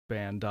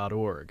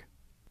lifespan.org.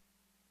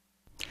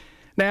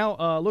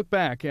 Now, look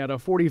back at a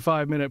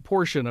 45-minute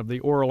portion of the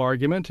oral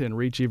argument in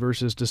Ricci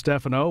versus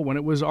DeStefano when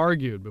it was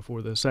argued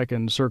before the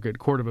Second Circuit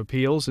Court of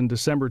Appeals in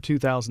December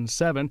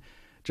 2007.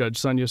 Judge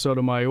Sonia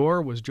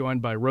Sotomayor was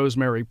joined by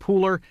Rosemary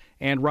Pooler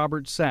and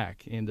Robert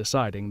Sack in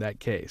deciding that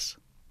case.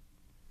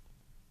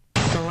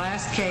 The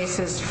last case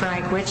is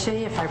Frank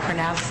Ricci, if I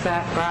pronounced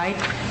that right,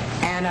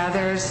 and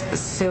others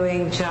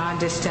suing John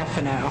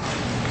DeStefano.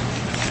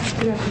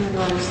 Good afternoon,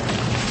 Your Honors.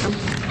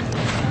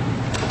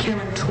 I'm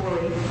Karen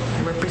Torrey.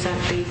 I represent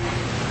the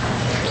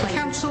plaintiff.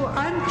 Counsel,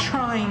 I'm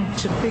trying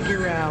to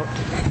figure out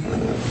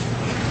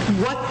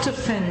what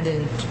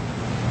defendant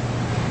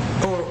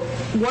or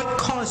what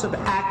cause of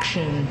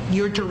action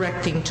you're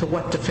directing to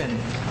what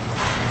defendant.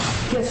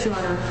 Yes, Your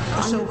Honor.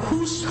 So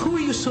who are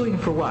you suing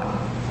for what?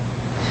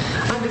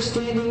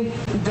 Understanding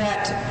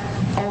that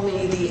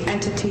only the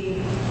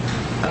entity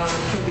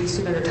can be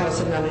sued under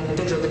Title VII on an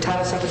individual. The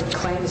Title VII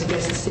claim is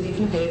against the City of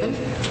New Haven.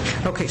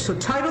 Okay, so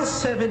Title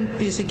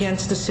VII is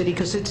against the city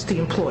because it's the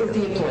employer. It's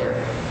the employer.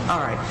 All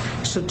right.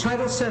 So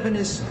Title VII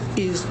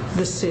is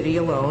the city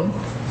alone.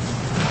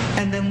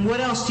 And then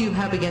what else do you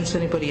have against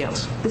anybody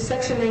else? The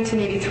Section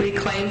 1983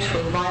 claims for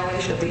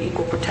violation of the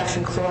Equal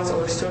Protection Clause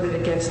are asserted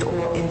against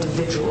all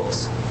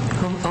individuals.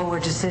 Who were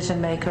decision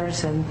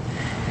makers and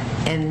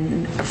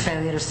in a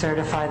failure to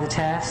certify the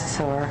tests,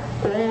 or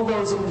all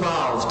those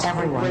involved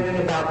everyone in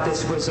bringing about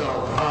this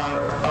result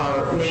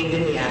are named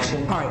in the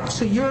action. All right,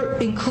 so you're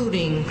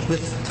including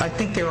I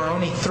think there are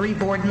only 3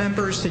 board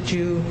members that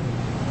you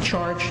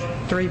charge.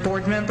 3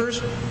 board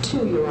members?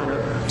 2, Your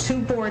Honor. 2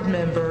 board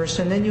members,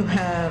 and then you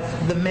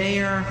have the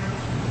mayor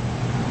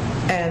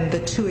and the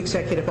 2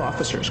 executive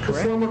officers,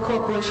 correct? The former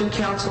corporation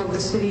counsel of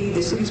the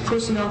city's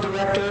personnel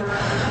director,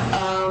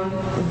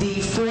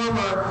 the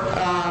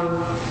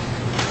former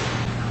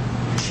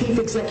chief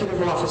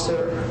executive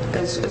officer,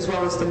 as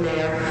well as the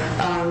mayor,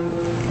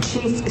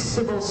 chief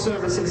civil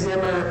service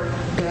examiner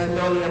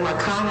Noelia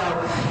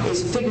Marcano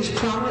figures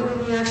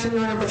prominently in the action,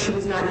 Your Honor, but she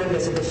was not named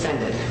as a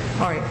defendant.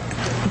 All right.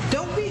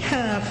 Don't we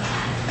have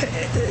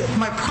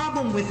my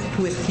problem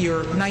with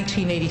your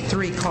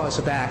 1983 cause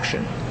of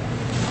action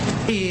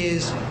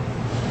is,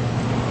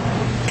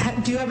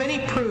 do you have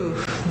any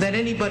proof that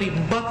anybody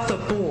but the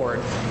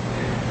board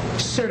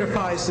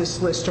certifies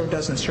this list or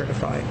doesn't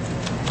certify it?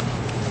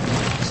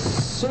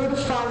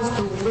 Certifies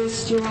the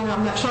list, Your Honor.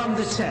 I'm not sure. From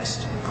the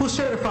test. Who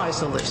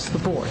certifies the list? The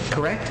board,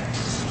 correct?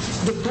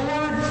 The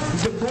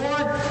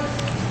board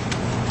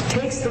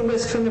takes the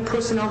list from the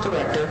personnel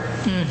director,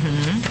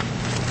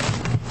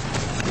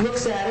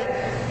 looks at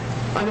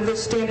it under the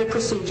standard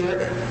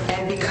procedure,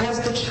 and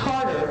because the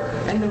charter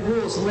and the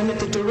rules limit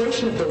the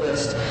duration of the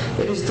list,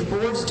 it is the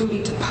board's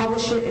duty to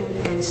publish it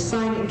and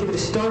sign it and give it a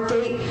start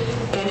date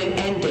and an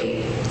end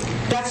date.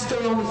 That's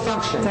their only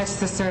function. That's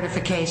the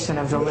certification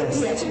of the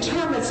list. Yeah, it's a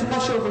term that's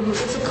much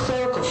overused. It's a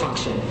clerical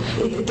function.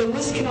 The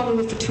list can only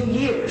live for 2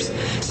 years.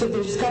 So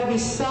there's got to be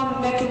some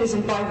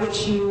mechanism by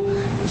which you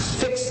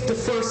fix the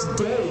first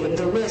day of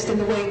the list. And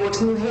the way it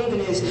works in New Haven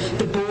is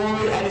the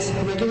board at its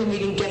regular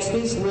meeting gets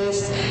these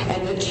lists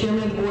and the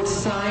chairman of the board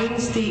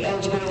signs the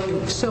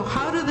eligibility. So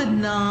how do the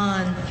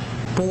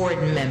non-board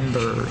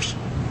members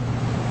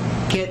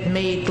get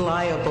made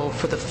liable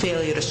for the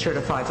failure to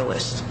certify the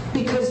list?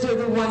 Because they're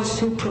the ones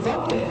who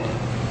provoked it.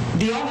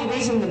 The only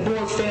reason the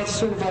board failed to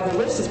certify the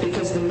list is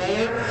because the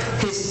mayor,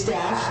 his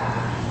staff,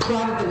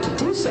 prodded them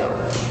to do so.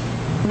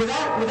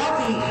 Without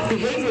the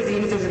behavior of the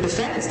individual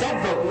defendants,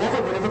 that vote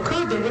never would have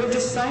occurred. They would have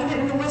just signed it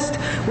and the list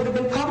would have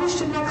been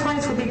published and no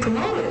clients would be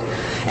promoted.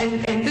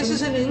 And this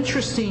is an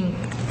interesting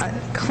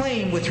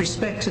claim with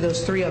respect to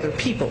those 3 other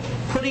people.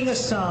 Putting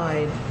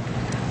aside,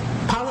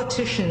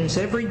 politicians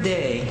every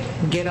day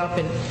get up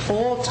in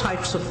all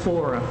types of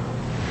fora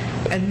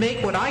and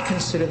make what I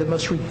consider the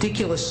most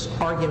ridiculous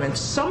arguments,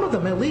 some of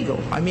them illegal.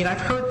 I mean, I've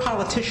heard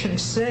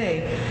politicians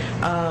say,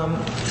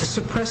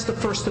 suppress the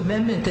First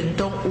Amendment and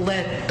don't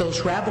let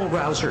those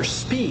rabble-rousers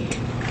speak.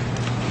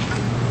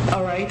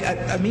 All right?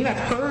 I mean, I've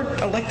heard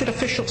elected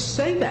officials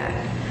say that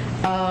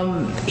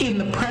in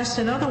the press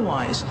and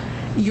otherwise.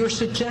 You're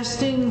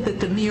suggesting that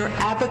the mere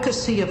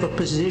advocacy of a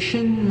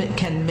position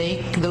can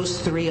make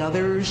those 3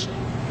 others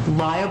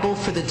liable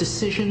for the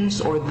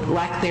decisions or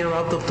lack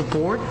thereof of the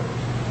board?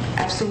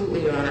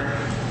 Absolutely, Your Honor.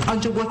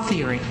 Under what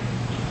theory?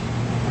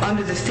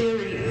 Under the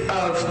theory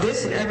of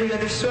this and every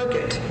other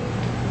circuit.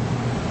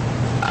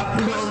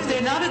 Well, if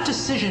they're not a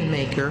decision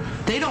maker,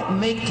 they don't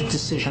make the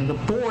decision. The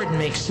board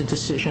makes the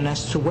decision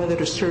as to whether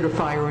to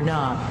certify or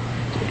not.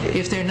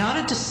 If they're not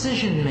a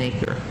decision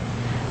maker,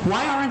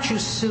 why aren't you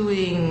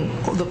suing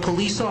the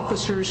police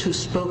officers who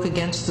spoke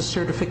against the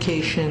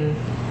certification,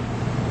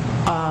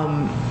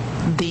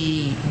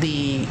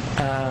 the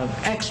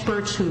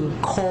experts who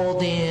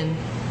called in?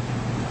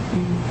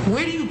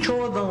 Where do you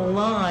draw the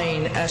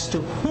line as to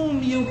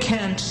whom you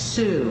can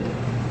sue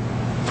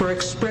for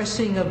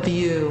expressing a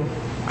view,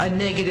 a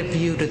negative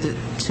view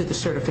to the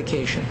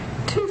certification?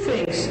 2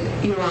 things,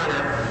 Your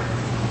Honor.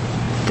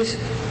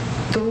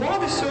 The law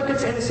of the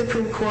circuits and the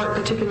Supreme Court, in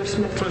particular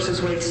Smith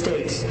v. Wade,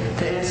 states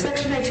that in a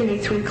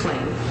 1983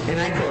 claim, and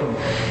I quote,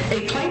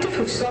 "A plaintiff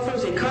who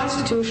suffers a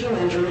constitutional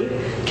injury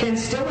can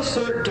still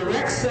assert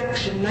direct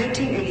Section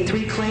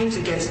 1983 claims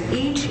against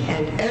each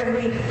and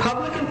every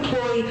public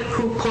employee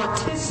who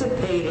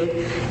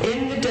participated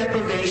in the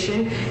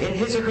deprivation in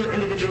his or her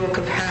individual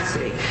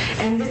capacity."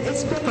 And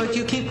it's been... But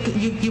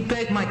you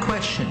beg my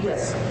question.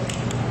 Yes.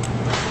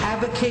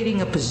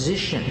 Advocating a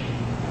position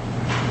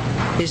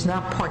is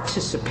not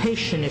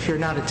participation if you're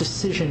not a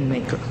decision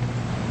maker.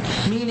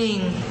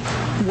 Meaning,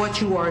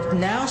 what you are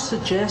now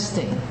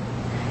suggesting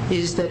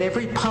is that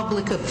every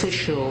public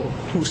official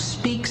who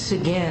speaks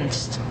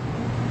against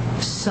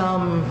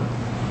some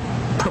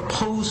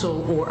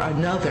proposal or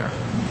another,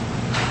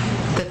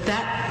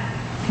 that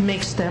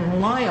makes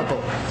them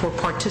liable for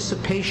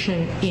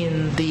participation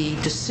in the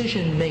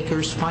decision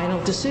maker's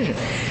final decision.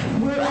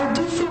 Where I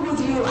differ with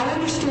you, I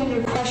understand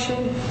your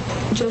question,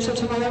 Judge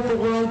Sotomayor, but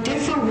where I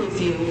differ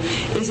with you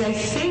is I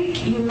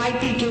think you might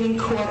be getting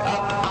caught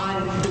up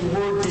on the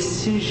word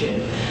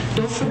decision.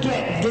 Don't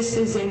forget, this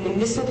is a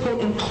municipal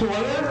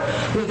employer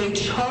with a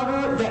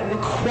charter that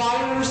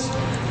requires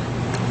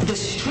the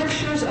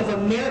strictures of a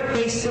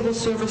merit-based civil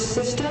service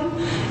system,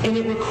 and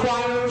it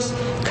requires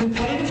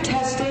competitive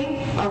testing,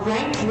 a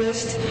ranked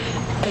list,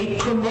 a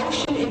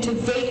promotion into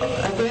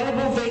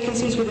available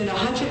vacancies within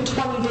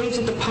 120 days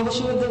of the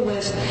publishing of the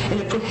list, and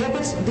it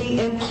prohibits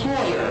the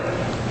employer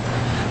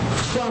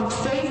from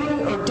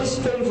favoring or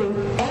disfavoring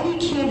any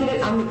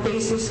candidate on the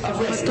basis of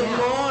race. But the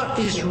law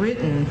is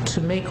written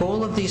to make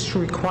all of these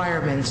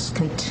requirements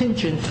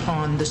contingent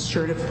on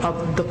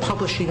the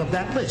publishing of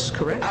that list,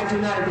 correct? I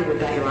do not agree with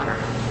that, Your Honor.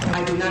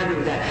 I do not agree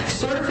with that.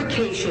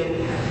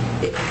 Certification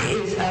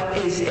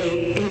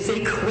is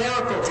a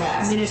clerical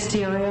task.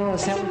 Ministerial?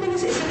 It's a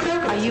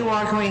clerical. Are you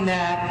arguing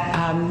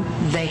that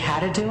they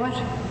had to do it?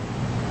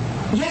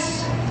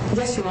 Yes.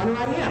 Yes, Your Honor,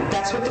 I am.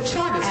 That's what the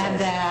charter says. And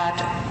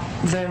that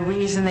the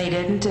reason they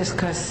didn't is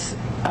because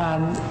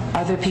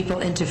other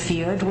people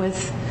interfered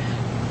with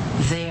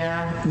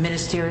their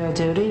ministerial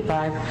duty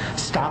by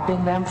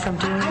stopping them from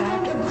doing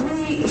that? I don't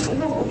agree.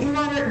 Well, Your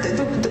Honor,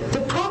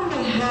 the problem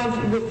I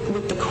have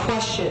with the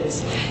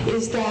questions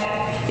is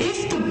that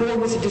if the board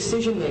was a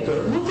decision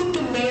maker, look what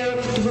the mayor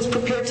was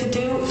prepared to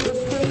do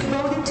if they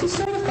voted to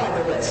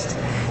certify the list.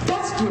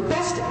 That's your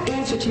best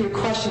answer to your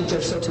question,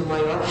 Judge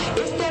Sotomayor.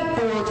 If that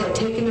board had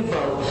taken a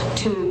vote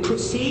to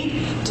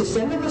proceed to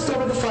send the list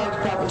over to the fire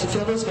department to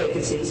fill those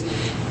vacancies,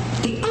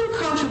 the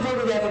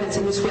uncontroverted evidence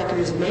in this record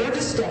is Mayor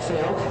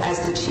DeStefano,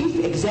 as the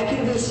chief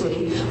executive of the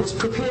city, was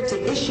prepared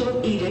to issue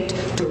an edict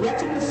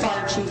directing the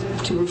fire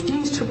chief to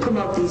refuse to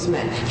promote these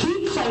men.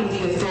 He claimed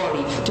the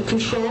authority to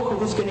control who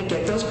was going to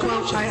get those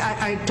promotions.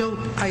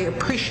 I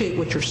appreciate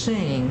what you're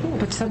saying.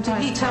 But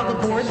sometimes did he tell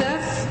the board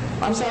that?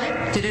 I'm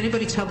sorry? Did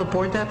anybody tell the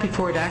board that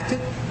before it acted?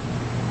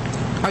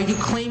 Are you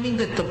claiming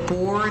that the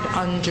board,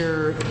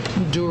 under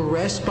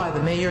duress by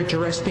the mayor,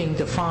 duress being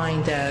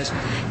defined as,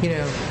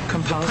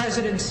 the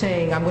president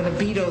saying, I'm going to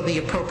veto the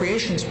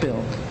appropriations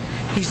bill?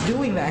 He's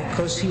doing that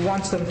because he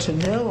wants them to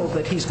know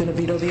that he's going to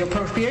veto the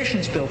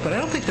appropriations bill. But I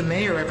don't think the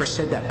mayor ever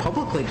said that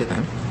publicly to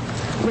them.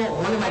 Well,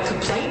 one of my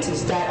complaints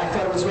is that I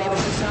thought it was rather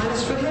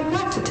dishonest for him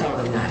not to tell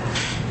them that.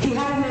 He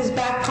had it in his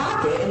back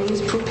pocket, and he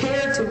was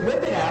prepared to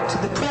whip it out to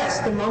the press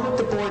the moment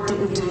the board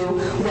didn't do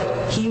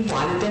what he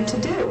wanted them to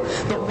do.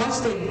 But once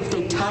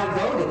they tie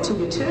voted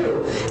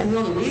 2-2, and the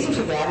only reason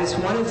for that is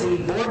one of the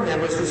board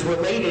members was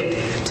related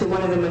to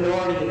one of the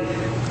minority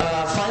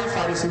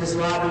firefighters who was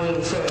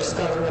lobbying for a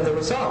discovery of the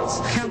results.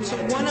 Counsel,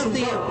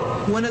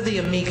 one of the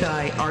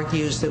amici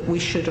argues that we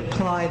should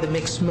apply the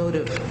mixed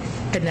motive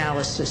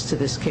analysis to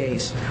this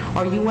case.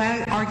 Are you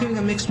arguing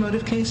a mixed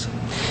motive case?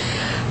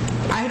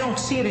 I don't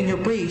see it in your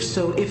brief,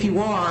 so if you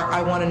are,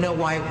 I want to know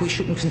why we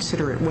shouldn't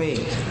consider it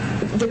waived.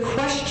 The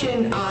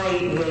question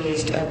I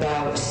raised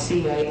about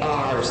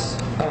CIR's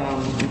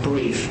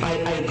brief, I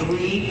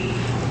agree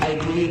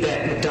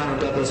that McDonnell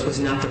Douglas was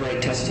not the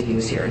right test to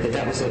use here,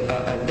 that was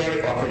a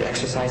very awkward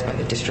exercise by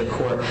the district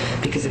court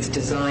because it's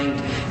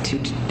designed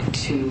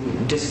to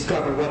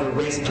discover whether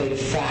race played a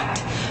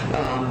fact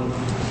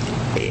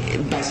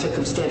by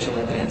circumstantial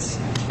evidence.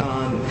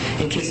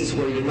 In cases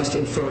where you must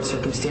infer it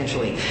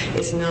circumstantially.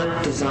 It's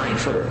not designed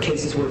for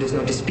cases where there's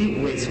no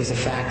dispute race was a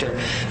factor.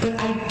 But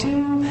I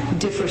do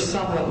differ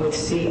somewhat with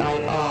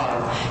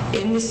CIR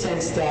in the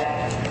sense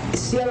that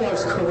CIR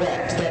is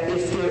correct that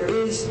if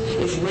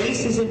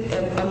race is a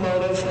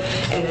motive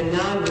and a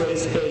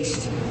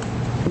non-race-based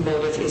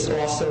motive is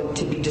also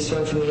to be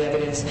discerned from the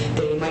evidence,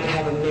 then you might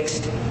have a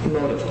mixed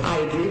motive. I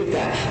agree with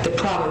that. The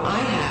problem I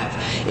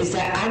have is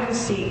that I don't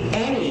see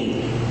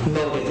any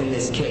motive in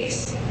this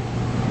case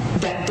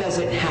that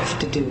doesn't have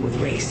to do with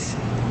race,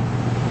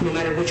 no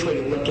matter which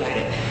way you look at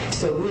it.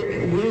 So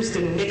where's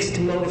the mixed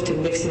motive to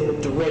mix in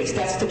with the race?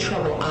 That's the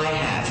trouble I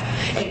have.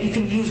 And you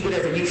can use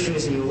whatever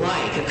euphemism you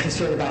like, a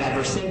concern about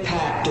adverse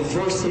impact,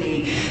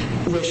 diversity,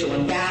 racial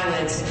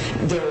imbalance,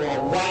 they're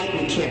all white,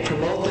 we can't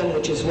promote them,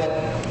 which is what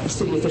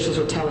city officials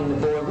are telling the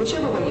board.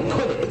 Whichever way you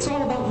put it, it's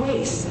all about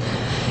race.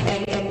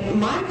 And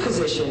my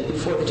position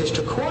before the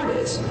district court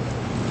is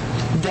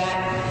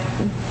that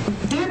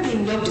there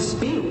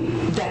dispute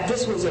that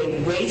this was a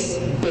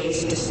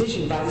race-based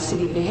decision by the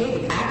city of New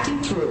Haven,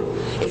 acting through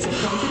its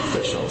appointed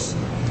officials.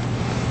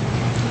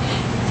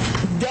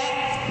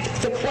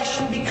 The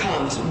question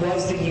becomes,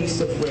 was the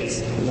use of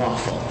race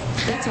lawful?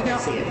 That's how I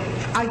see it.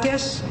 I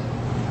guess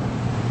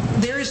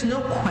there is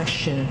no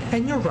question,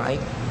 and you're right,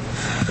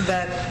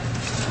 that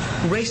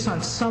race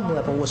on some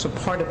level was a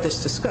part of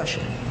this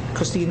discussion,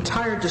 because the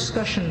entire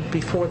discussion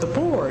before the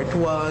board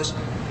was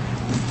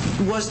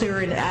there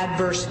an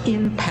adverse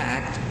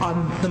impact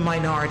on the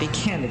minority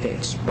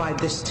candidates by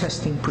this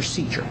testing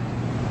procedure?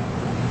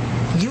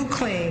 You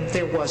claim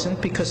there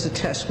wasn't because the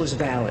test was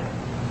valid.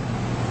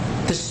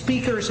 The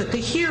speakers at the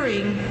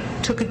hearing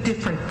took a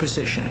different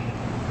position,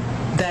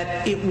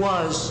 that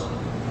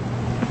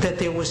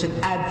there was an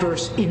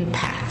adverse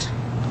impact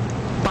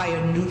by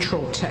a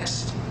neutral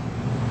test.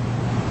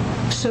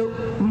 So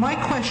my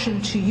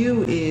question to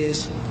you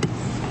is,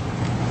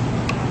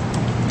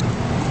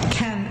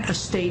 can a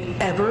state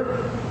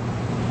ever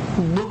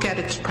look at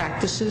its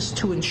practices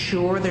to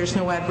ensure there's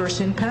no adverse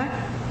impact?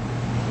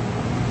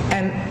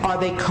 And are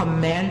they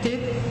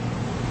commanded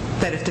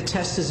that if the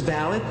test is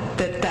valid,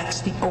 that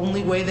that's the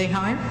only way they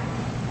hire?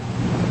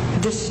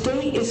 The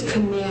state is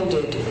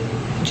commanded,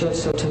 Judge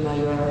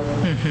Sotomayor,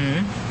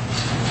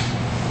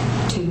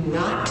 to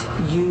not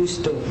use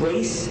the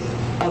race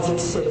of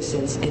its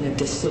citizens in a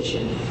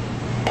decision,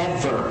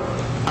 ever,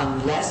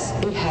 unless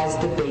it has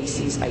the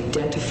bases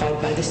identified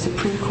by the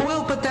Supreme Court.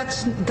 Well, but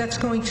that's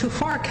going too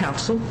far,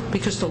 counsel,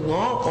 because the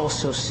law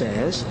also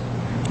says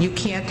you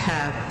can't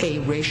have a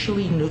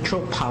racially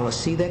neutral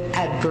policy that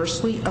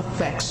adversely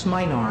affects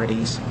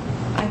minorities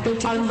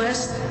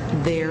unless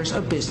there's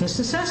a business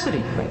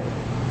necessity. Right.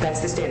 That's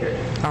the standard.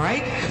 All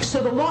right?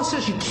 So the law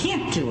says you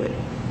can't do it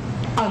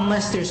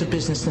unless there's a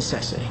business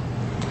necessity.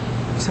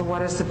 So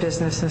what is the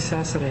business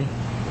necessity?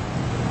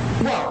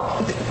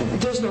 Well,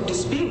 there's no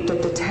dispute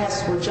that the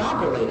tests were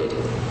job-related.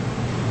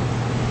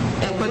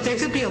 But there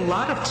could be a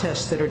lot of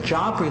tests that are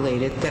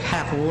job-related that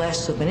have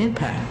less of an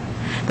impact.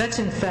 That's,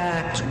 in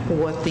fact,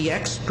 what the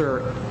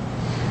expert,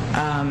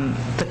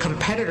 the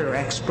competitor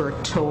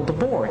expert, told the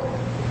board,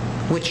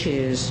 which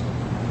is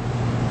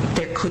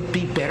there could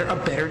be a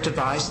better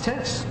devised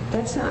test.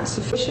 That's not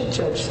sufficient,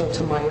 Judge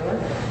Sotomayor,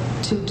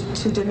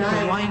 to deny.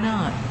 Well, why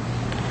not?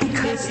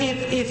 Because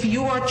if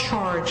you are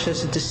charged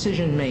as a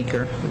decision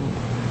maker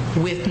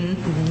with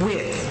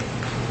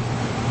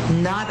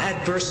not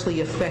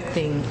adversely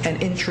affecting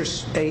an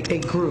interest, a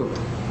group,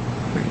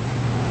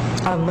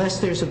 unless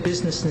there's a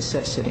business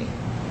necessity,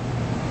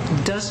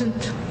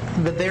 doesn't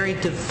the very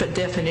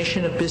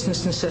definition of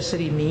business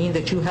necessity mean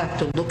that you have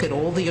to look at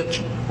all the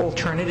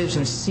alternatives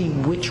and see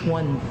which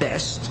one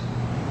best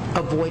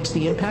avoids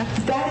the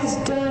impact? That is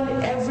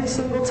done every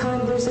single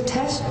time there's a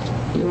test.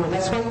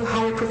 That's why you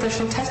hire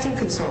professional testing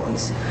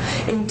consultants.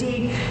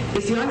 Indeed,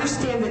 if you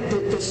understand that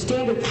the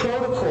standard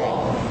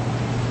protocol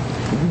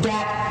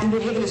that New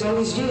Haven has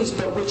always used,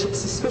 but which it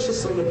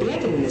suspiciously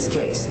abandoned in this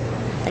case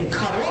and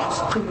cut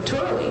off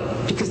prematurely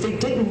because they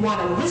didn't want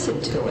to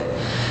listen to it,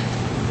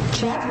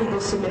 Chad Legal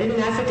submitted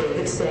an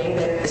affidavit saying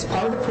that as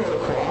part of the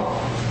protocol,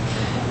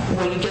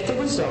 when you get the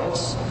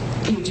results,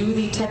 you do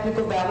the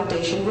technical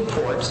validation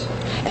report,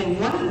 and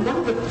one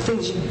of the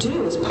things you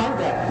do as part of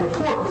that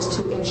report was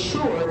to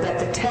ensure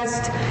that the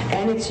test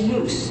and its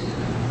use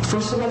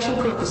for selection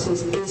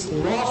purposes is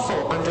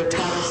lawful under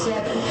Title VII,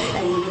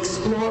 and you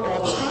explore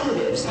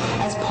alternatives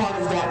as part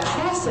of that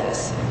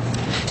process.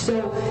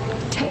 So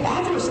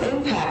adverse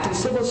impact in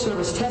civil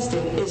service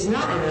testing is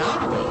not an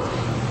anomaly.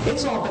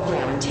 It's all but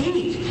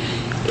guaranteed.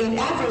 In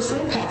adverse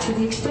impact, to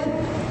the extent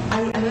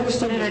I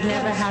understand... But it had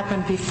never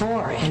happened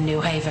before in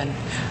New Haven.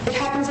 It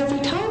happens every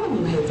time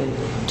in New Haven,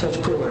 Judge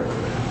Brewer.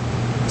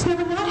 It's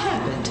never not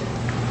happened.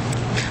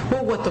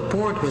 Well, what the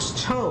board was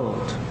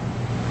told,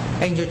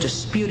 and you're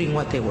disputing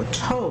what they were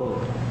told,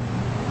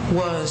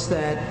 was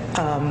that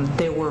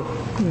there were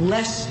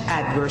less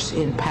adverse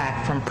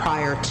impact from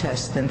prior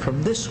tests than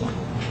from this one.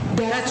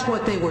 That's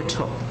what they were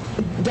told.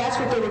 That's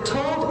what they were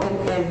told,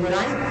 and what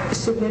I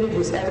submitted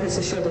was evidence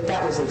to show that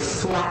that was a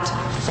flat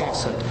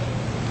falsehood.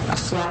 A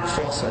flat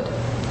falsehood.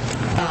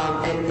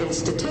 And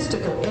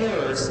statistical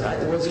errors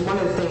was one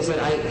of the things that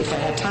if I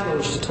had time, I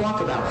wish to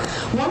talk about.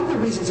 One of the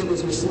reasons it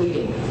was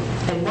misleading,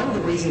 and one of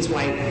the reasons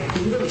why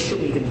you really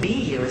shouldn't even be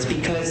here, is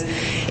because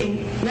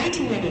in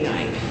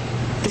 1999,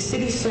 the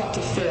city sought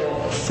to fill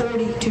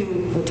 42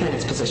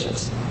 lieutenant's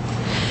positions.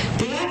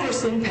 The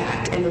adverse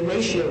impact and the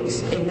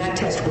ratios in that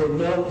test were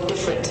no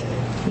different.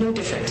 No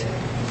different.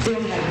 They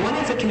only had one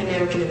African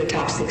American in the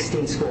top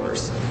 16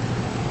 scores.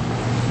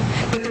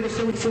 But there were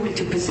filling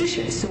 42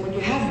 positions. So when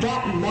you have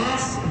that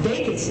mass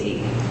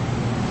vacancy,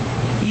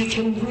 you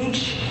can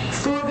reach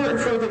further and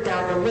further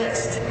down the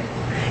list.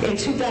 In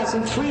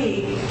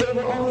 2003, they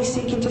were only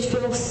seeking to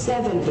fill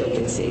 7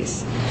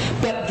 vacancies.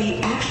 But the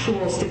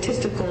actual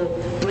statistical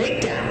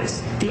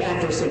breakdowns, the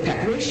adverse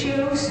impact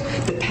ratios,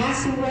 the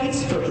passing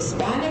rates for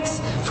Hispanics,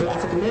 for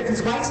African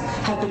Americans, whites,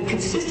 have been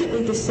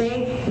consistently the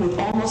same with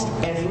almost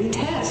every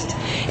test.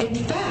 In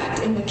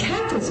fact, in the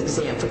captain's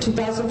exam for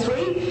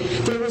 2003,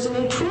 there was an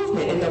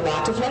improvement in the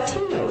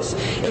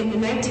in the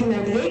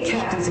 1998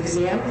 captain's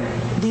exam,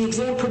 the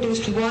exam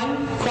produced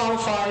one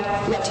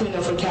qualified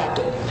Latino for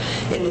captain.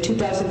 In the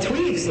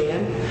 2003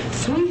 exam,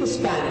 3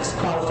 Hispanics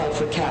qualified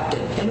for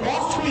captain, and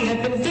all 3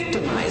 had been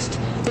victimized.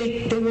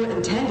 They weren't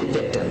intended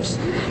victims,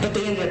 but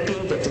they ended up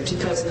being victims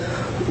because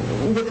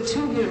with a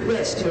 2-year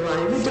list, Your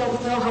Honor, we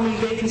don't know how many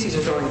vacancies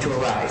are going to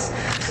arise.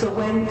 So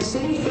when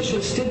city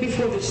officials stood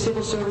before the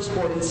Civil Service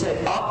Board and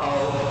said,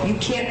 uh-oh, you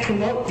can't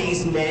promote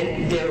these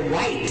men, they're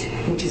white,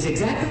 which is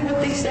exactly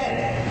what they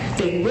said.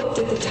 They looked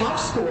at the top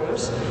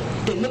scores,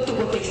 they looked at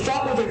what they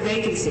thought were their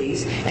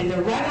vacancies, and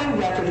they're right on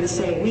record in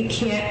saying, we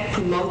can't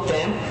promote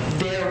them,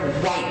 they're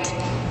white.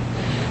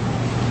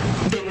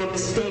 They were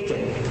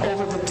mistaken.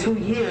 Over the 2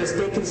 years,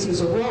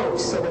 vacancies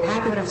arose. So what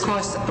happened? But of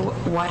course,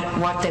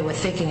 what they were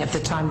thinking at the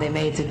time they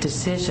made the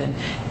decision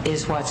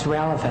is what's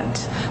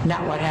relevant,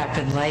 not what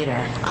happened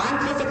later. I'm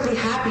perfectly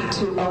happy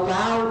to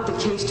allow the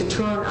case to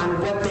turn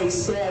on what they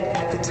said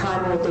at the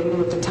time, what they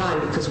knew at the time,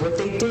 because what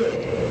they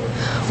did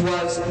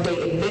was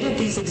they admitted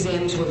these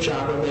exams were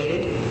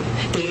job-related.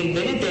 They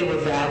admitted they were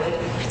valid.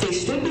 They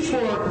stood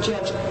before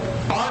Judge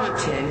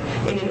Arterton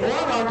in an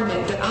oral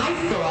argument that I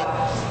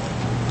thought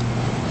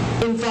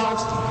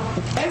involves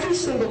every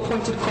single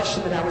pointed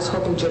question that I was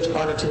hoping Judge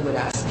Arterton would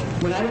ask.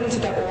 When I went into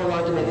that oral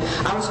argument,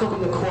 I was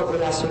hoping the court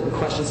would ask certain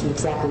questions, and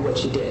exactly what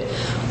she did.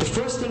 The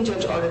first thing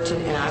Judge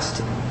Arterton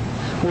asked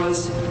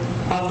was,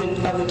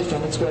 of the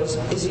defendants was,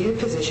 is it your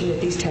position that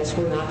these tests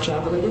were not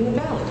job-related and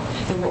valid?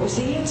 And what was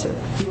the answer?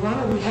 Your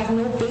Honor, we have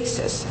no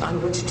basis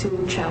on which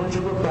to challenge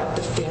or rebut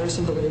the fairness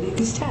and validity of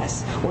these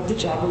tests, or the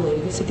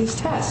job-relatedness of these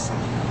tests.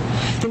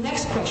 The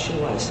next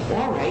question was,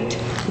 all right,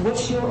 what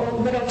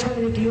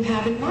alternative do you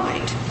have in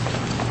mind?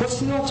 What's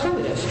the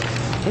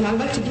alternative? And I'd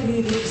like to give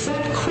you the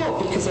exact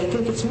quote because I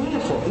think it's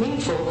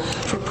meaningful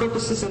for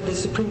purposes of the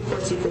Supreme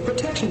Court's equal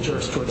protection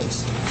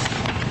jurisprudence.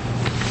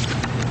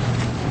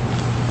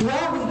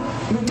 Well,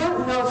 we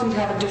don't know if we'd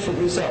have a different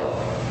result.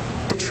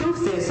 The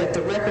truth is that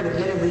the record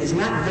admittedly is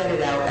not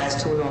vetted out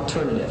as to an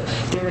alternative.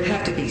 There would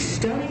have to be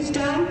studies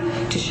done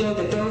to show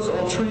that those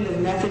alternative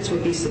methods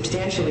would be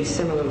substantially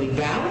similarly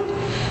valid,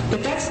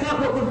 but that's not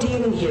what we're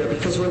dealing here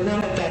because we're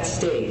not at that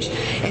stage.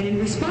 And in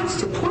response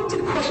to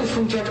pointed questions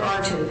from Judge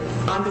Arterton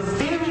on the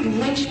very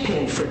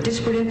linchpin for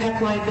disparate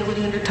impact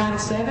liability under Title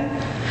VII,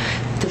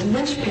 the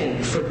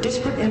linchpin for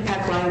disparate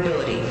impact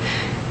liability,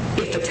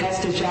 if the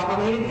test is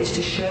job-related, is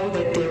to show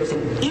that there is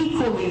an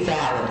equally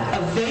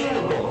valid,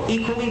 available,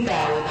 equally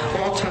valid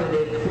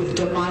alternative with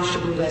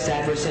demonstrably less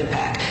adverse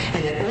impact.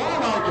 And an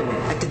oral argument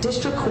at the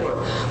district court,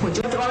 when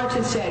Judge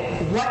Arterton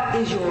said, what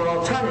is your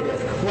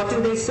alternative? What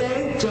did they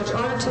say? Judge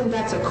Arterton,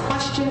 that's a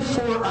question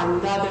for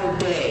another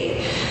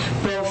day.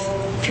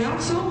 Both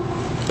counsel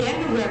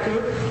and the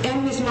record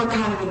and Ms.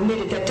 Marcano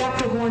admitted that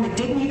Dr. Horner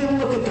didn't even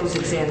look at those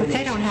examinations. But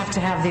they don't have to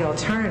have the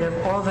alternative.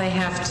 All they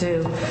have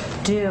to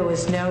do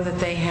is know that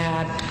they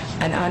had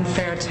an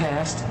unfair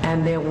test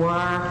and there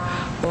were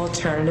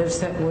alternatives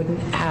that wouldn't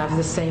have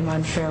the same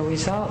unfair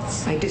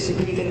results. I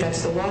disagree that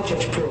that's the law,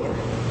 Judge Pruitt.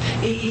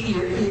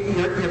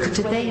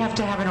 Did they have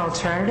to have an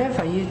alternative?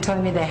 Are you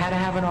telling me they had to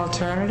have an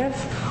alternative?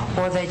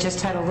 Or they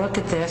just had to look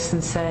at this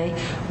and say,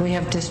 we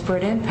have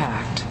disparate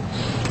impact?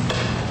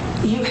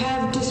 You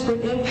have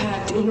disparate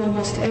impact in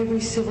almost every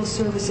civil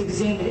service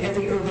exam in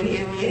every urban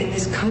area in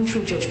this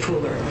country, Judge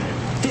Pooler.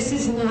 This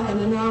is not an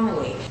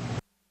anomaly.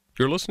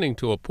 You're listening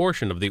to a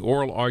portion of the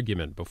oral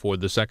argument before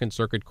the Second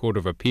Circuit Court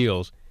of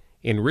Appeals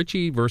in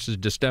Ricci versus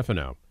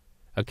DeStefano,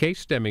 a case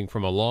stemming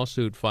from a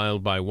lawsuit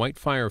filed by white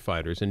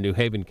firefighters in New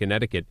Haven,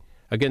 Connecticut,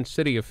 against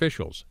city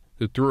officials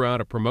who threw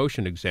out a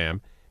promotion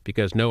exam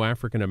because no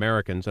African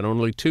Americans and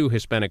only 2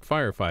 Hispanic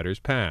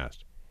firefighters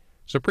passed.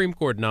 Supreme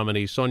Court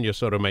nominee Sonia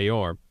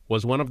Sotomayor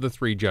was one of the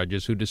 3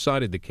 judges who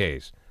decided the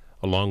case,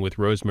 along with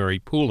Rosemary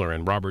Pooler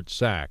and Robert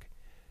Sack.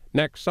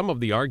 Next, some of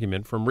the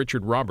argument from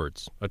Richard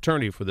Roberts,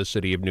 attorney for the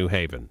city of New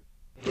Haven.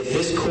 If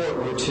this court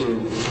were to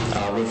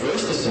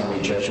reverse the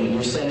summary judgment,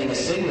 you're sending a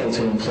signal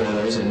to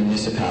employers and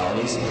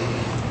municipalities.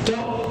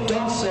 Don't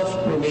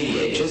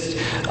self-remediate. Just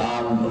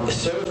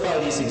certify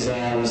these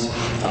exams.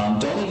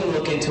 Don't even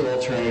look into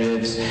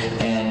alternatives,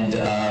 and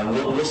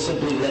we'll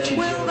simply let you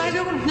do it. Well, I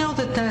don't know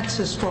that that's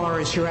as far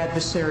as your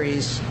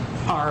adversaries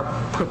are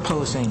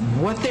proposing.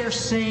 What they're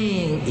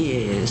saying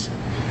is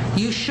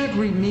you should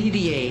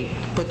remediate,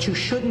 but you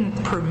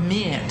shouldn't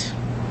permit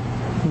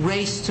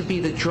race to be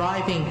the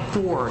driving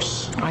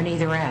force On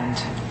either end.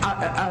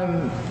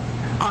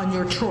 On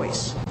your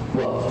choice.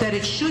 Well, that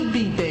it should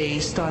be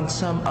based on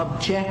some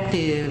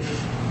objective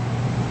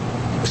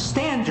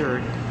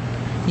standard.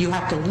 You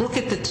have to look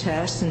at the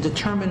test and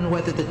determine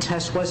whether the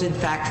test was in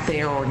fact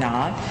fair or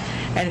not.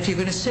 And if you're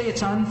going to say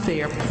it's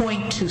unfair,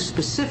 point to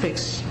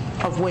specifics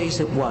of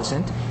ways it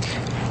wasn't.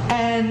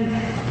 And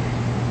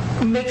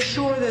make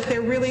sure that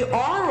there really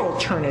are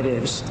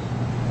alternatives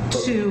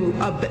to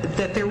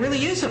that there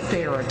really is a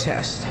fairer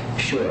test.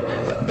 Sure,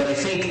 but I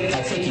think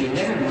you're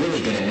never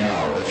really going to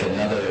know if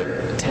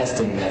another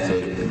testing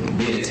method,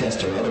 be it a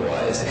test or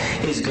otherwise,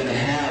 is going to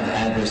have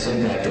adverse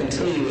impact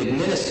until you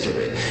administer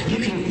it.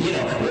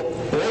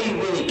 All you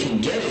really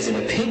can get is an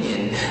opinion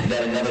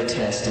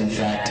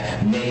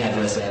fact, may have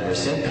less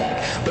adverse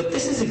impact. But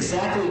this is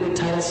exactly what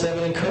Title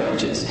VII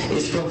encourages,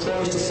 is for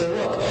employers to say,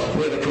 look,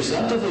 we have a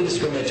presumptively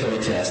discriminatory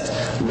test.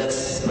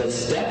 Let's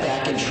step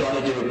back and try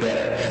to do it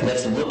better.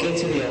 Let's look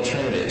into the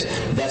alternatives.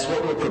 That's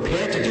what we're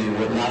prepared to do,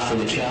 but not for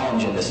the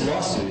challenge in this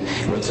lawsuit.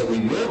 What we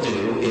will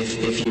do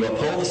if you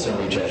uphold the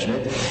summary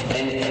judgment,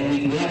 and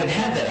we haven't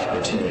had that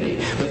opportunity.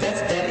 But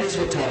that is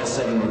what Title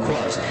VII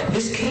requires.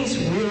 This case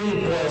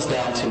really boils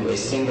down to a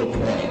single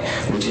point,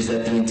 which is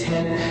that the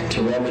intent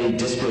to remedy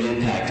disparate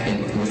impact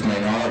with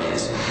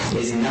minorities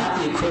is not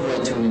the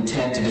equivalent to an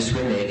intent to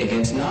discriminate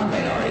against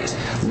non-minorities.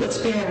 Let's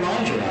bear in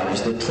mind, Your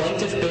Honors, the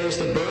plaintiff bears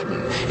the burden,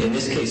 in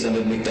this case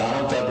under the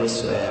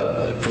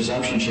McDonnell-Douglas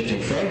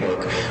presumption-shifting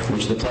framework,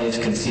 which the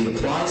plaintiffs concede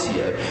applies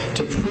here,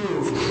 to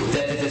prove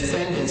that the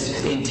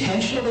defendants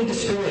intentionally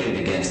discriminated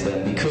against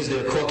them because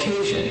they're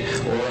Caucasian,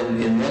 or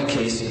in one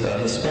case,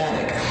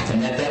 Hispanic,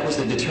 and that was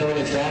the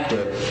determinant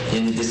factor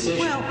in the decision.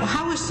 Well,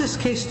 how is this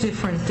case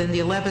different than the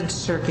 11th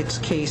Circuit's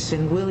case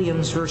in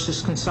Williams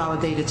versus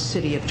Consolidated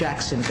City of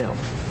Jacksonville?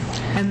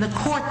 And the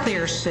court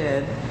there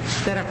said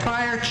that a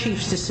prior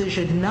chief's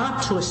decision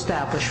not to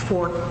establish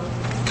 4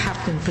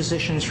 captain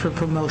positions for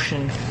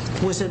promotion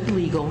was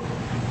illegal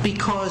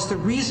because the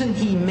reason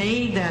he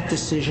made that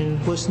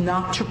decision was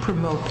not to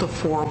promote the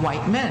 4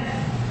 white men.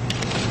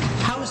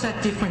 How is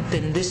that different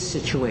than this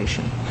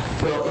situation?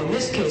 Well, in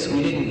this case,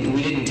 we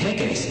didn't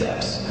take any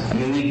steps. I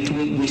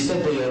mean, we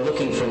simply are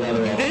looking for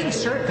another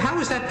alternative. How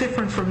is that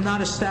different from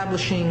not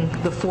establishing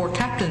the 4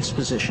 captains'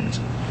 positions?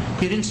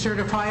 You didn't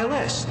certify a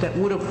list that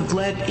would have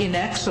led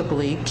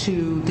inexorably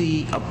to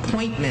the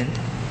appointment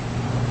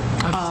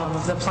of some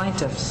of the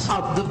plaintiffs.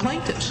 Of the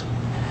plaintiffs.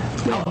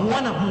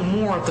 One of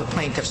more of the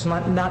plaintiffs,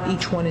 not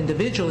each one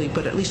individually,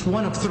 but at least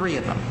one of 3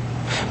 of them.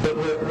 But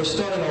we're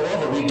starting all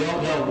over. We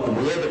don't know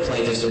where the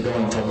plaintiffs are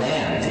going to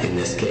land in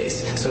this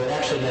case. So it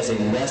actually has a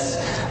less...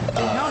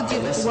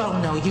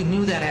 No, you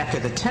knew that after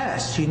the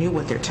test. You knew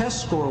what their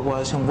test score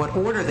was and what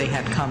order they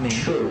had come in.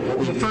 True.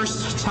 The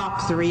first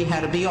top 3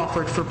 had to be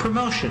offered for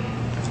promotion.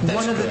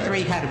 One of the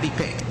 3 had to be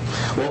picked.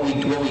 What we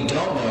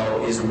don't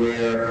know is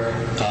where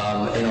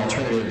an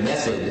alternative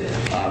method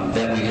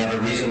that we have a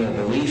reasonable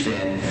belief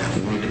in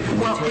would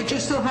But you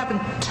still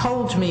haven't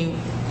told me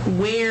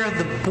where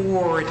the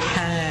board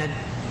had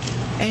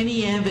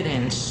any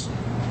evidence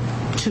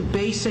to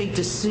base a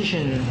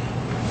decision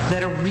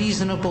that a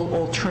reasonable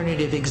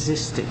alternative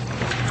existed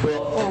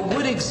or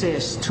would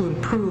exist to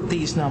improve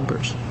these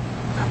numbers.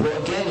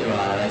 Well, again, Your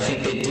Honor, I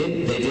think they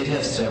did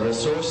have several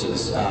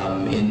sources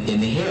in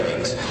the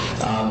hearings.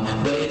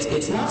 But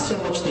it's not so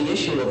much the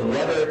issue of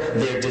whether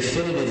there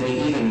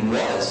definitively even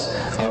was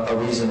a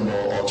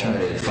reasonable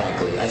alternative,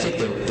 frankly. I think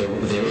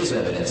there is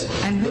evidence.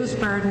 And whose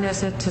burden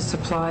is it to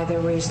supply the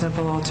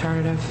reasonable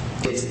alternative?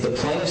 It's the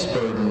plaintiff's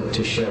burden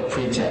to show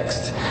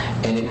pretext.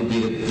 And it would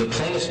be the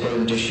plaintiff's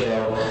burden to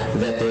show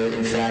that there,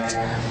 in fact,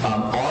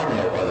 are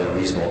no other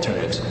reasonable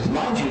alternatives.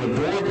 Mind you, the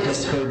board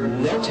has heard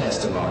no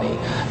testimony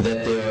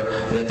that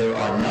there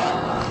are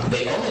none.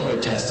 They only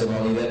heard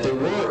testimony that there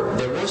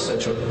were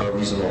such a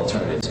reasonable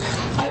alternatives.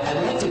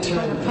 I'd like to turn...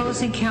 But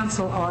opposing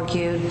counsel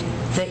argued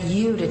that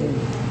you didn't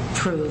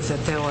prove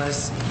that there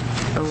was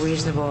a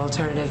reasonable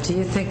alternative. Do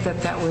you think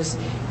that was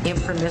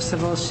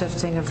impermissible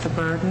shifting of the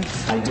burden?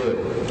 I do.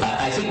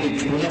 I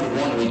think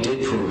number 1, we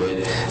did prove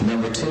it.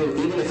 Number 2,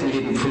 even if we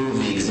didn't prove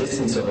the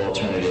existence of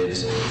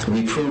alternatives,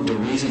 we proved a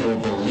reasonable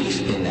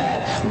belief in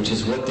that, which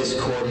is what this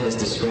court has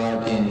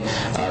described in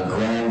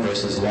Graham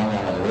versus Long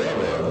Island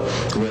Railroad,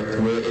 where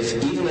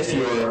even if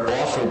your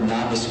offered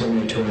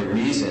non-discriminatory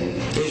reason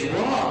is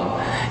wrong,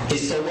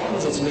 so long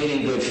as it's made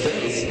in good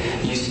faith,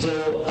 you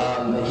still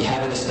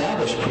have an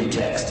established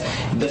pretext.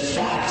 The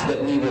fact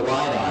that we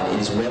relied on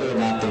is whether or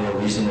not there were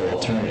reasonable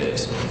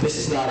alternatives. This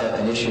is not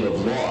an issue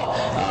of law.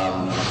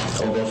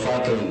 Although,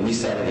 frankly, we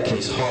cited the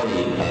case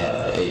Hardy,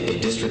 a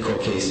district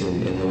court case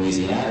in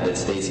Louisiana that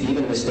states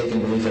even a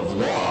mistaken belief of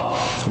law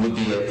would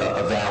be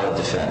a valid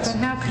defense. But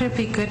how could it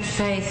be good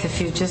faith if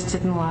you just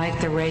didn't like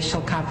the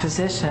racial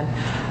composition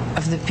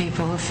of the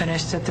people who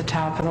finished at the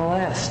top of the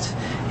list?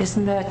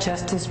 Isn't that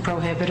just as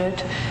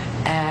prohibited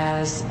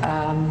as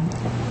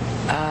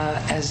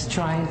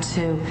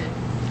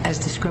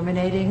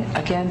discriminating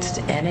against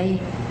any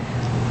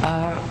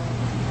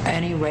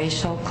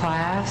racial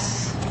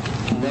class?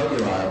 No,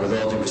 Your Honor,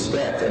 with all due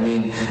respect. I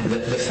mean, the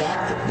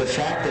fact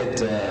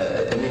that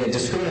a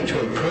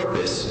discriminatory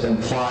purpose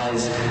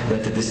implies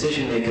that the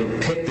decision maker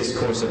picked this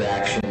course of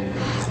action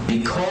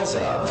because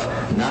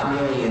of, not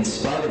merely in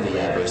spite of the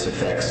adverse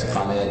effects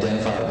on an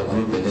identifiable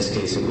group. In this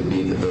case, it would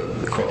be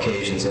the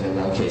Caucasians, and in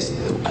one case,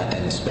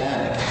 an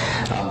Hispanic.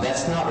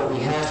 That's not what we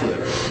have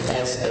here.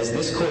 As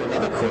this court and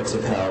other courts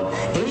have held,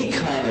 any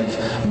kind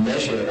of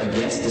measure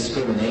against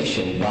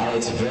discrimination by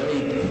its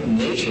very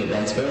nature, by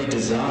its very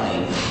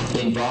design,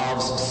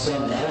 involves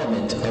some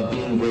element of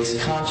being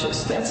race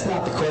conscious. That's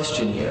not the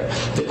question here.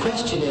 The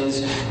question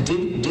is,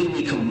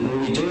 were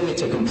we doing it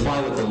to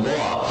comply with the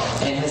law?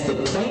 And has the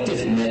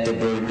plaintiff met the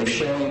burden of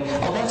showing,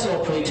 oh, that's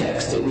all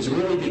pretext. It was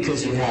really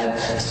because you had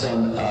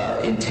some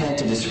intent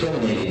to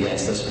discriminate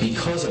against us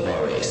because of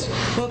our race.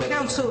 Well,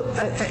 counsel,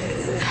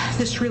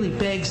 this really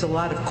begs a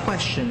lot of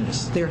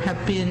questions. There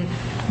have been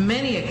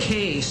many a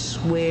case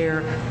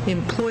where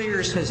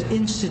employers has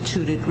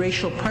instituted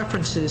racial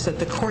preferences that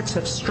the courts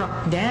have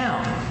struck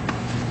down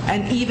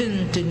and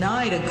even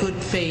denied a good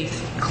faith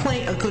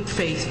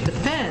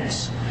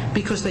defense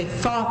because they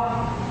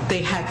thought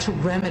they had to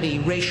remedy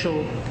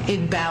racial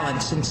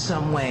imbalance in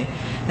some way.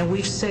 And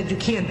we've said you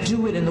can't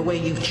do it in the way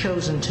you've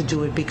chosen to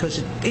do it because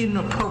it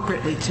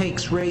inappropriately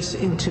takes race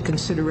into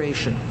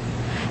consideration.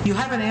 You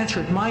haven't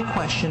answered my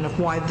question of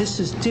why this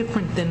is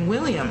different than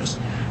Williams,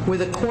 where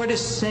the court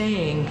is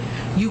saying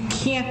you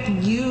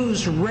can't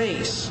use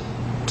race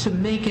to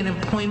make an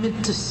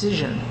employment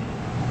decision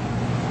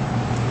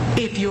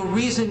if your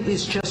reason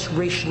is just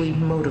racially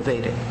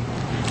motivated.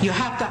 You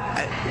have to,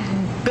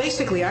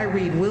 basically I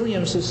read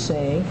Williams as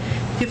saying,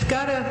 you've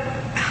got to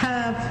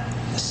have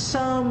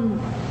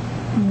some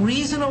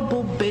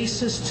reasonable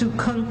basis to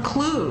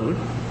conclude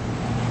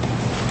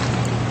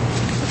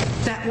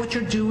that what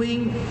you're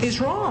doing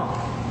is wrong.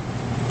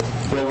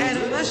 And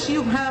unless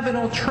you have an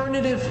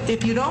alternative,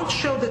 if you don't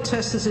show the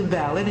test is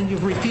invalid and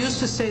you've refused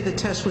to say the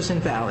test was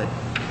invalid,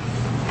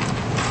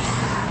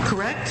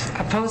 correct?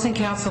 Opposing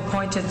counsel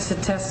pointed to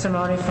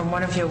testimony from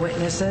one of your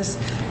witnesses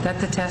that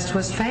the test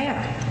was fair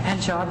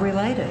and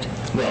job-related.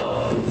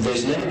 Well,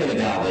 there's never been a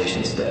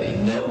validation study.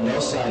 No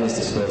scientist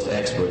disclosed to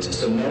experts,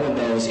 so no one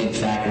knows, in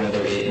fact,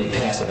 whether it would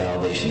pass a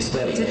validation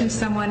study. Didn't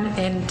someone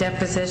in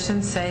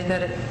deposition say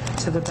that,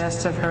 to the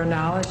best of her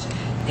knowledge,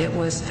 it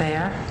was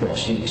fair? Well,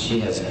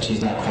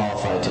 she's not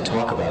qualified to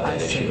talk about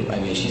that issue. I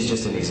mean, she's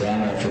just an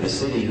examiner for the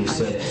city who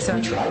said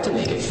we tried to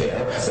make it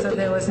fair. So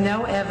there was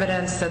no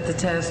evidence that the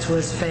test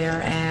was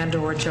fair and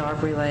or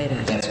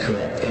job-related. That's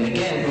correct. And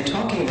again, we're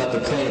talking about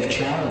the plaintiff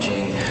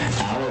challenging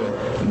our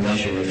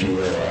measure, if you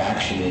will, or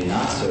action in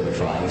not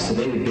certifying, so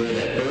they would bear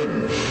that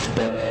burden.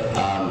 But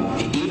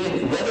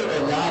even whether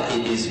or not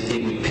it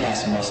would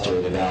pass muster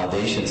in a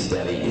validation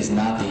study is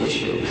not the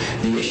issue.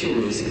 The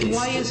issue is...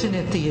 Why isn't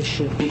it the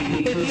issue?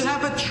 If you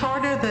have a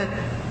charter that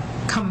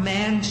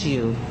commands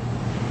you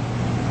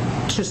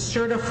to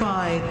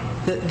certify,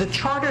 the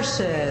charter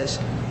says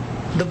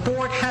the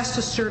board has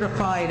to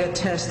certify a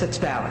test that's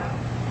valid.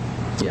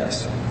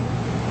 Yes.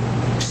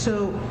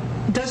 So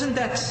doesn't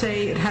that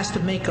say it has to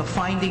make a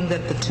finding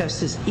that the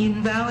test is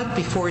invalid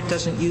before it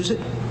doesn't use it?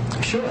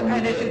 Sure.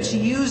 And if it's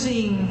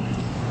using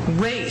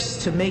race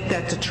to make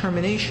that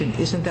determination,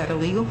 isn't that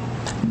illegal?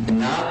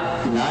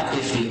 Not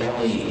if the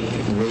only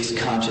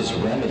race-conscious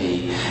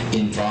remedy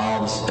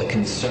involves a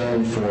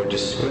concern for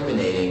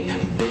discriminating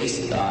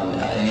based on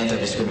an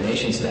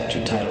anti-discrimination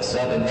statute, Title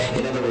VII.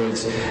 In other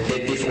words,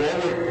 if all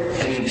we're,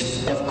 I mean,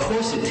 of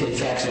course it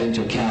takes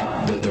into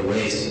account the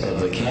race of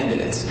the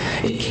candidates.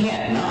 It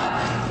can't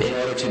not in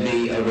order to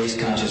be a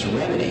race-conscious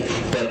remedy.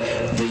 But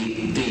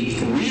the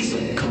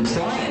reason,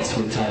 compliance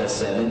with Title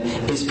VII,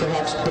 is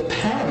perhaps the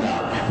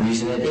paramount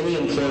reason that any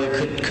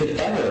employer could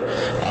ever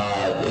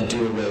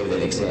do away with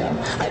an exam.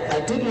 I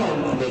did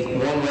want to make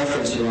one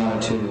reference, Your Honor,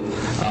 to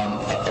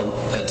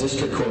a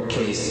district court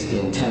case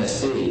in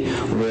Tennessee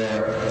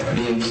where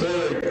the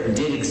employer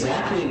did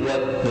exactly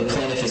what the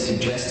plaintiff is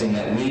suggesting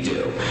that we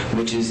do,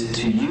 which is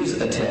to use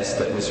a test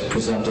that was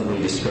presumptively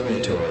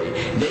discriminatory.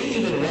 They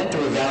even went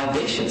through a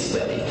validation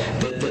study.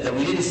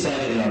 We didn't cite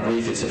it in our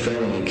brief. It's a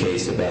fairly new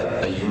case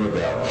about a year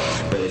ago,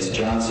 but it's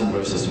Johnson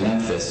versus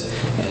Memphis,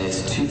 and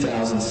it's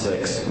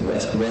 2006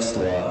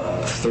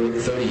 Westlaw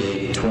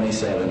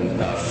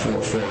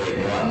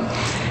 3827-481.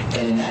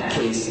 And in that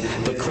case,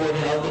 the court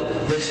held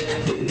that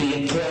the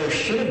employer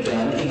should have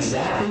done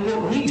exactly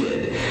what we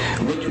did,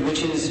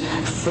 which is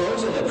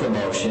frozen the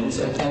promotions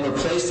and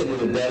replaced it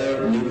with a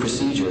better new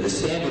procedure. The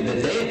standard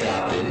that they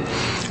adopted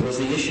was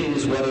the issue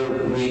was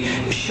whether we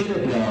should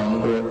have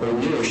known or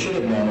knew or should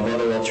have known of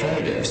other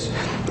alternatives.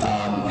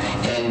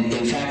 And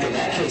in fact, in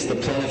that case, the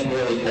plaintiff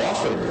merely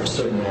offered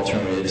certain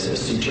alternatives,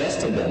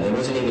 suggested them. There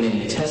wasn't even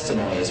any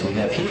testimony as we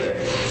have here.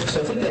 So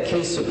I think that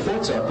case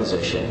supports our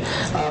position.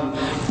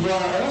 Your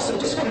Honor, I also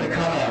just wanted to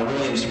comment on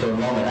Williams for a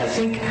moment. I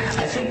think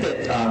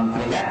that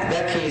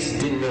that case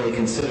didn't really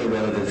consider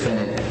whether the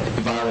defendant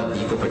violated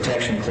the Equal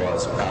Protection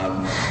Clause.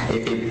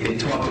 It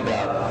talked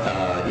about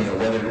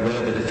whether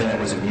the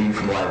defendant was immune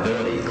from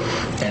liability,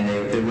 and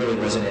there really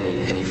wasn't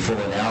any full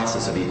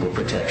analysis of equal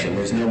protection.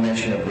 There's no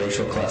mention of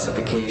racial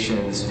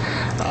classifications.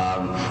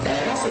 And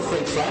I also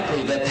think,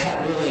 frankly, that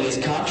ruling is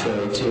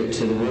contrary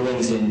to the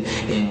rulings in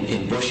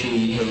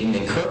Bushy, Hayden,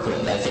 and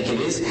Kirkland. I think it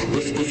is,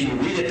 if you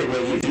read it the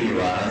way you do,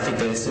 Your Honor, I think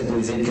that it simply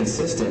is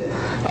inconsistent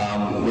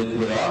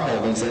with our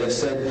holdings that have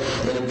said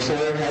an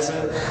employer has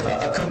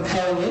a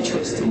compelling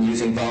interest in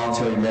using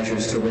voluntary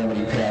measures to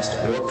remedy past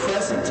or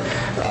present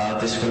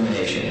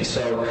discrimination.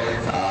 So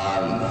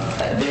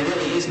there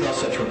really is no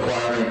such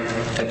requirement,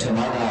 to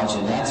my knowledge,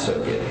 in that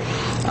circuit.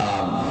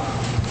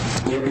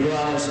 Your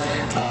Honors,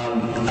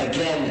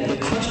 again, the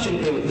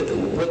question,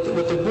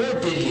 what the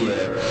board did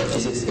here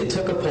is it it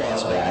took a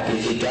pause back.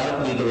 It got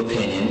a legal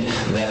opinion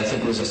that I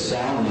think was a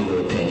sound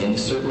legal opinion,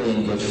 certainly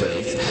in good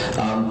faith.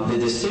 The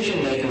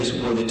decision makers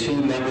were the two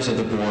members of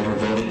the board who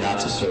voted not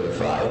to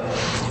certify.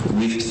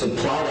 We've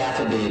supplied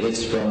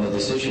affidavits from the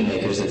decision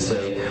makers that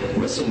say,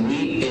 listen,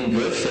 we in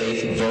good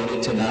faith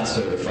voted to not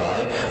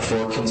certify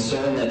for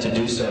concern that to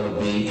do so would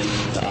be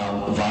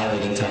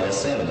violating Title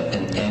VII.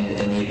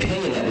 And the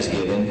opinion that was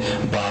given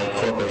by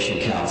Corporation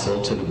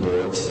Counsel to the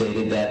board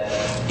stated that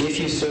if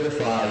you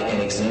certify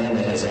an exam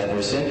that has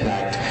adverse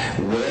impact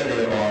where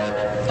there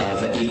are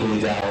equally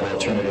valid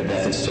alternative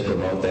methods to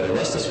promote that are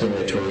less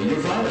discriminatory, you're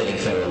violating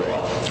federal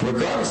law.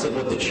 Regardless of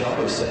what the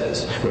charter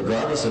says,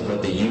 regardless of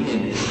what the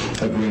union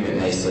agreement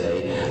may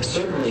say,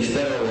 certainly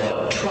federal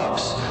law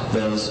trumps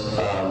those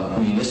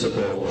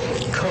municipal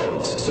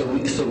codes. So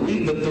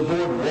the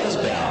board was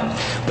bound,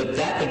 but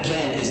that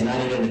again is not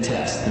even the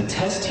test. The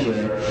test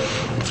here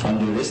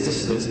under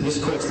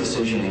this court's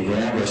decision in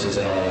Graham versus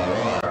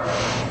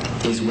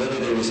LIRR is whether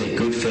there was a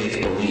good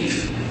faith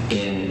belief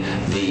in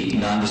the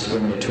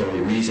non-discriminatory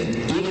reason,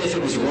 even if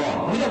it was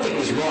wrong. We don't think it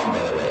was wrong,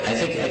 by the way. I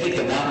think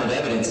the mountain of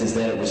evidence is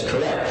that it was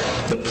correct.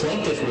 The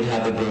plaintiff would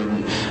have the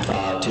burden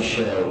to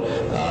show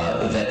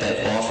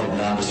that offered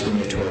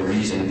non-discriminatory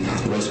reason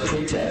was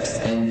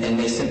pretext, and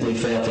they simply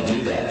failed to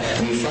do that.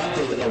 I mean,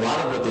 frankly, a lot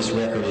of what this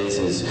record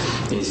is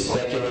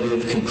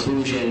speculative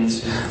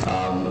conclusions,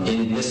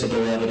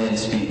 inadmissible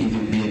evidence, be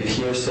it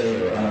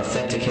hearsay or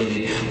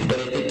unauthenticated, but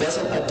it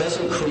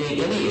doesn't create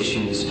any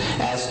issues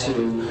as to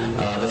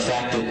the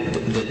fact that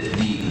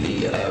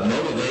the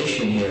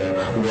motivation here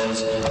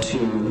was to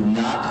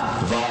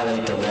not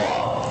violate the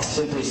law,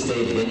 simply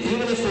stated. And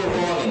even if we're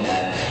wrong in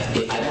that,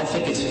 I don't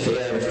think it's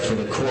fair for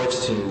the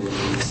courts to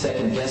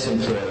second-guess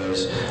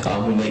employers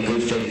who make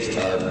good faith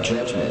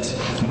judgments.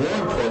 More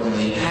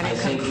importantly, I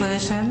think...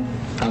 Conclusion?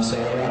 I'm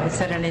sorry, Your Honor? Is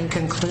that in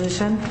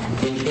conclusion?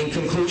 In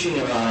conclusion,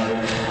 Your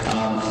Honor,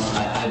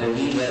 I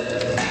believe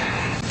that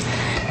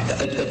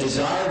a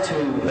desire to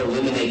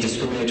eliminate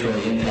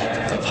discriminatory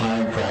impact of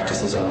hiring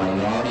practices on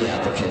minority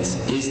applicants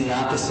is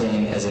not the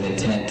same as an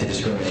intent to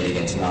discriminate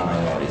against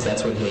non-minorities.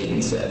 That's what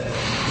Hayden said.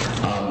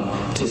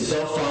 To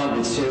self-fund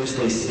would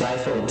seriously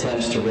stifle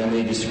attempts to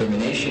remedy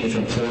discrimination if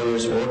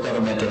employers or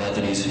governmental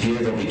entities fear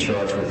they'll be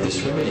charged with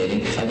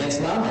discriminating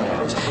against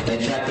non-minorities. In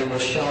fact, they will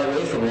shy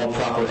away from all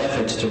proper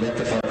efforts to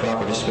rectify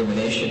proper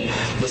discrimination.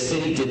 The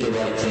city did the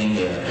right thing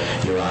here,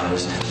 Your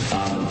Honors.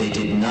 They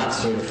did not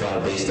certify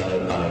based on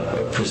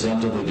a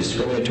presumptively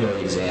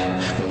discriminatory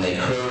exam when they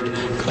heard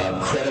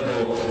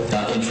credible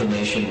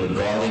information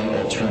regarding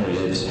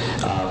alternatives,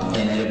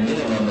 and at a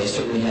minimum, they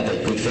certainly had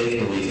that good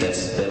faith belief that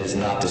is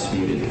not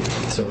disputed.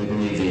 So we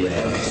believe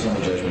the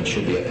summary judgment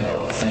should be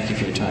upheld. Thank you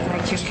for your time.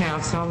 Thank you,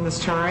 counsel. Ms.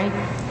 Tari,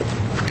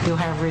 you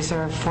have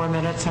reserved 4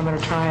 minutes. I'm going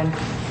to try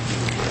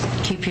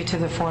and keep you to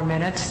the 4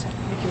 minutes.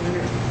 Thank you,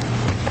 Your Honor.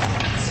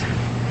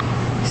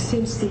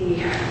 Since the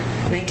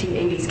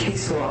 1980s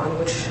case law on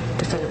which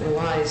defendant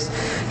relies,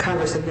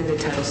 Congress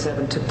amended Title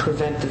VII to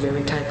prevent the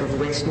very type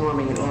of race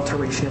norming and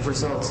alteration of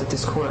results that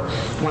this court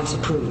once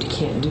approved. You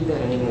can't do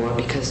that anymore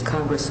because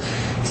Congress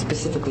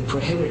specifically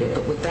prohibited it.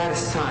 But with that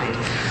aside...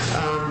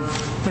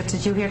 But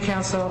did you hear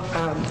counsel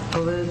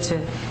allude to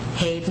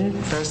Hayden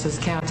versus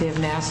County of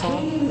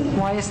Nassau?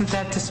 Why isn't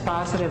that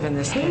dispositive in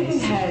this Hayden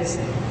case?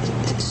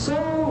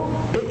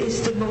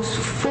 It's the most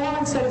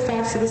foreign set of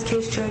facts in this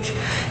case, Judge.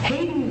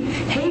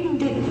 Hayden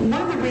did,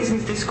 one of the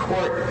reasons this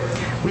court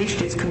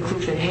reached its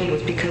conclusion in Hayden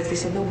was because they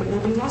said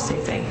nobody lost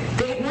anything.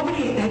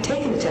 Nobody had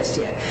taken the test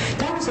yet.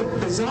 That was a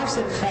bizarre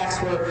set of facts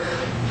where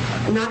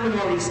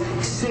non-minorities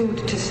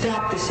sued to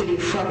stop the city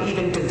from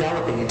even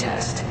developing a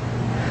test.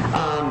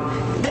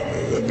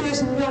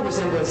 There's no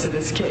resemblance to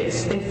this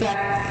case. In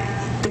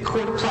fact, the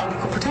court applied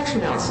equal protection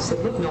analysis. Said,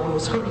 look, no one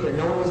was hurt here,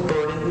 no one was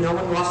burdened, no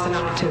one lost an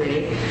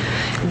opportunity.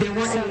 There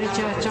weren't So did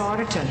Judge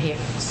Arterton here.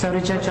 So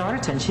did Judge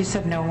Arterton. She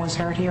said no one was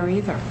hurt here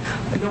either.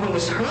 No one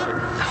was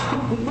hurt?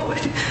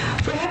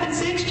 For heaven's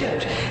sakes,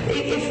 Judge.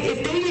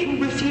 If they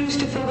didn't refuse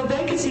to fill the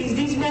vacancies,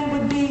 these men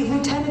would be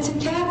lieutenants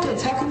and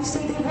captains. How can you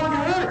say they weren't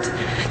hurt?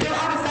 They're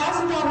out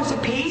 $1,000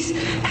 apiece.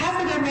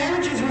 Half of their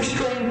marriages were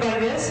strained by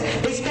this.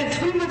 They spent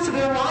 3 months of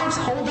their lives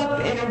holed up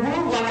in a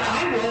room like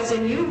I was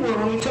and you were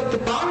when you took the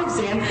bar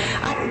exam.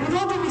 With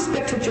all due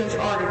respect to Judge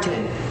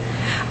Arterton,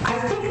 I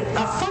think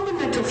a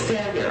fundamental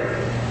failure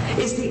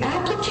is the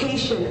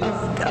application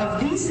of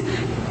these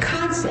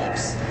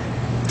concepts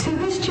to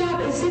his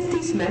job as if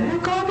these men were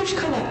garbage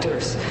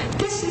collectors.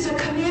 This is a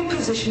command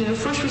position in a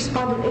first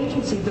responder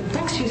agency. The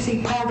books you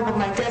see piled up on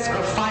my desk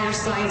are fire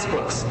science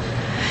books.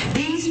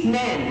 These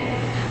men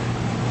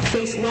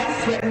face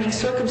life-threatening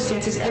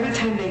circumstances every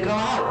time they go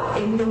out.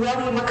 And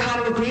Noelle and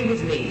Mercado agree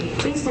with me.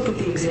 Please look at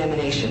the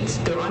examinations.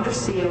 They're under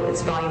seal.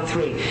 It's volume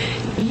 3.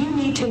 You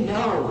need to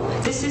know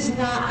this is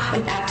not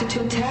an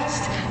aptitude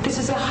test. This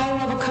is a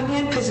high-level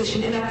command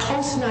position in a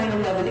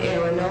post-9/11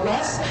 era, no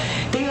less.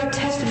 They are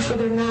tested for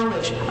their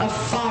knowledge of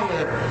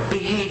fire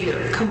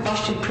behavior,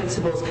 combustion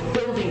principles,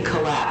 building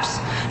collapse,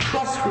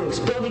 truss roofs,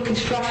 building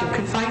construction,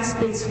 confined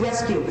space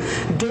rescue,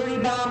 dirty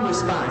bomb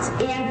response,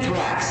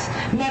 anthrax,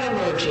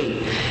 metallurgy.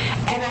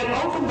 And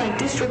I opened my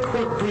district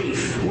court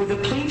brief with a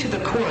plea to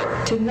the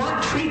court to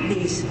not treat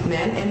these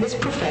men in this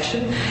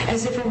profession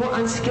as if it were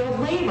unskilled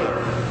labor.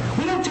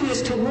 We don't do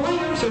this to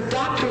lawyers or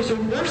doctors or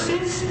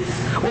nurses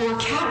or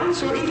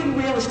accountants or even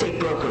real estate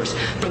brokers.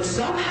 But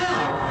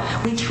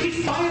somehow we treat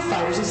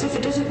firefighters as if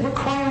it doesn't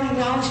require any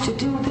knowledge to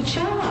do the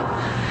job.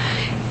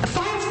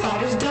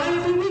 Firefighters die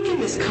every week in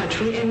this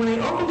country, and when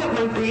I opened up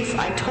my brief,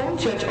 I told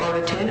Judge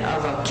Arterton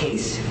of a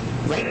case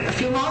right a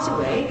few miles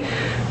away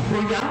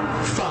where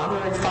young father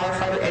and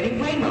firefighter Eddie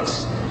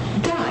Ramos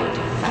died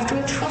after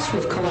a truss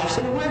roof collapsed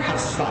in a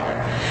warehouse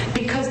fire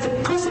because the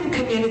person who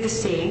commanded the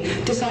scene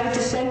decided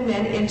to send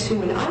men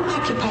into an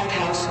unoccupied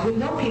house with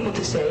no people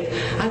to save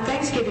on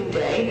Thanksgiving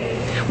Day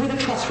with a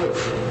truss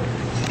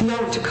roof,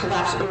 known to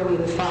collapse early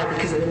in the fire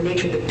because of the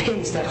nature of the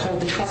pins that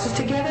hold the trusses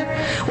together.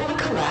 Well, it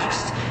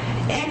collapsed,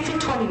 and for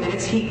 20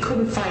 minutes he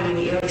couldn't find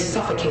any air. He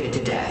suffocated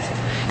to death.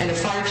 And the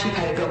fire chief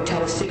had to go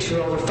tell his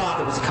 6-year-old her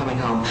father was coming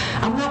home.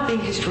 I'm not being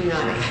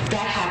histrionic.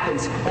 That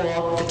happens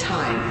all the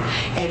time.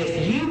 And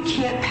if you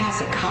can't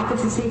pass a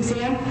competency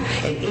exam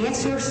and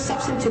answer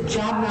substantive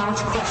job knowledge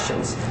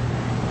questions,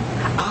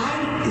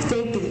 I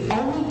think the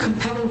only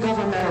compelling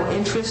governmental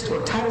interest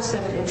or Title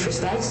VII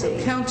interest I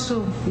see...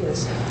 Counsel,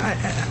 yes.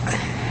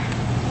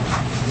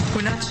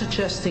 We're not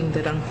suggesting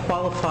that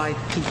unqualified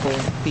people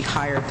be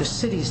hired. The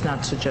city's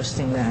not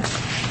suggesting that.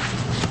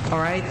 All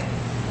right?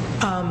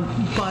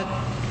 But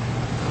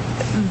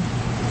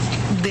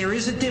there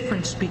is a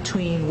difference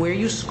between where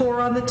you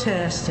score on the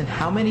test and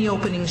how many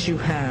openings you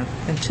have,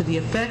 and to the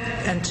effect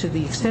and to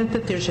the extent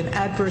that there's an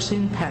adverse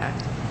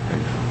impact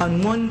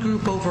on one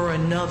group over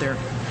another,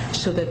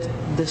 so that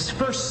this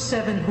first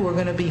 7 who are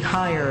going to be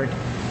hired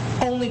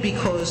only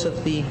because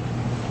of the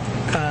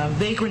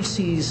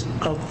vacancies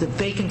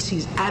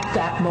at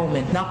that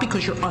moment, not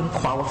because you're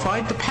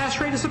unqualified. The pass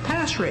rate is a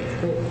pass rate.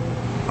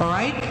 All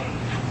right?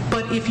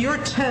 But if your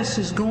test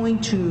is going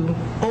to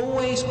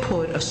always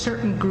put a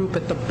certain group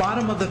at the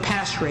bottom of the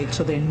pass rate,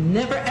 so they're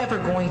never ever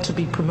going to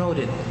be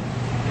promoted,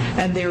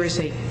 and there is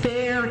a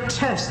fair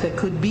test that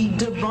could be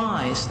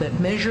devised that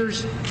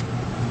measures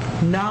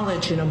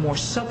knowledge in a more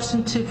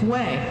substantive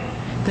way,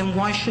 then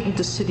why shouldn't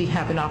the city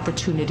have an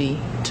opportunity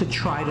to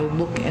try to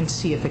look and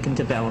see if it can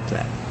develop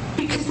that?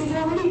 Because they've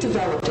already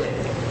developed it.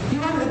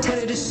 But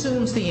it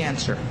assumes the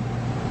answer.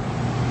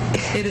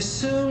 It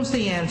assumes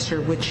the answer,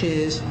 which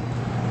is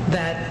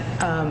that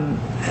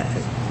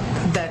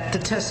that the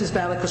test is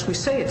valid because we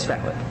say it's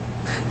valid.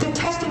 The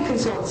testing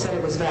consultant said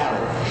it was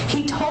valid.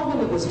 He told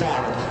them it was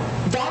valid.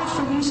 Valid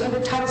for use under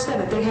Title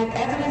VII. They had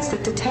evidence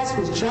that the test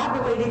was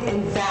job-related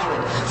and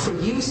valid for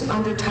use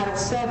under Title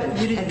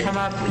VII.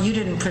 You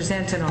didn't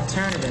present an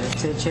alternative,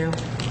 did you?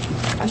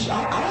 I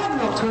have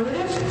an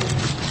alternative.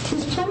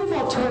 There's plenty of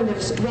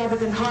alternatives rather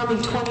than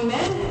harming 20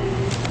 men.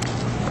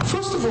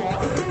 First of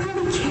all, if they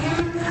really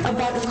cared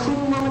about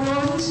including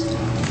minorities,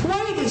 why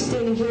are they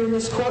standing here in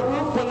this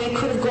courtroom when they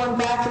could have gone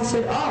back and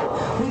said,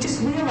 oh, we just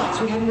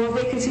realized we had more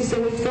vacancies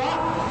than we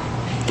thought?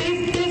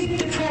 They've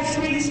deprived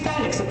 3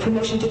 Hispanics of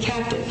promotion to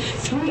captain,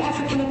 3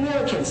 African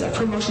Americans of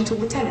promotion to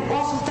lieutenant,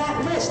 off of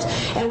that list.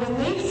 And when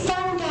they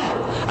found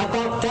out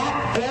about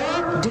that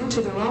error due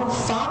to their own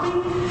folly,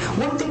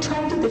 what did they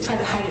try to do? They tried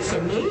to hide it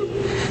from me,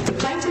 the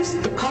plaintiffs,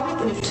 the public,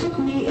 and it took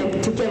me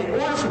to get an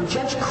order from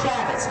Judge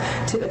Kravitz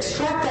to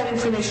extract that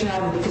information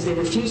out of them because they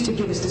refused to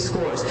give us the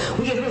scores.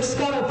 We had heard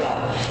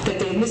scuttlebutt that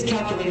they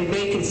miscalculated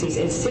vacancies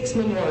and 6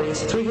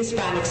 minorities, 3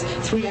 Hispanics,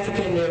 3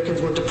 African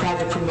Americans were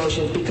deprived of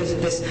promotions because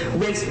of this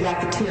race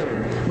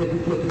racketeering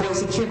with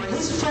Boise Kimmer.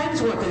 His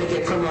friends weren't going to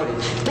get promoted.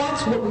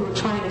 That's what we were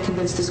trying to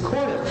convince this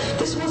court of.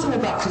 This wasn't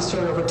about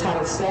concern over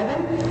Title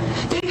VII.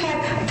 They've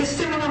had the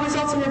similar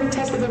results in every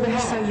test they've ever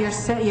had.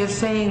 So you're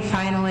saying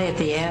finally at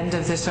the end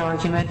of this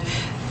argument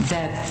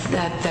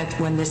that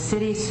when the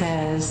city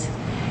says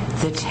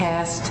the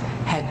test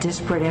had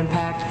disparate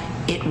impact,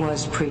 it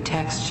was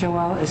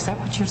pretextual? Is that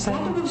what you're saying?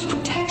 Well, it was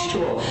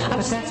pretextual.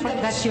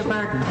 But that's your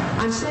burden.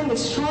 I'm saying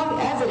there's strong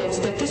evidence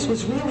that this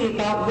was really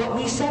about what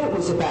we said it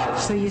was about.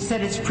 So you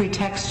said it's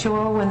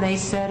pretextual when they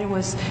said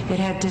it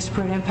had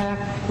disparate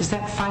impact? Is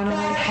that finally?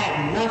 That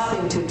had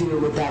nothing to do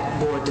with that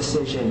board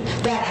decision.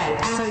 That had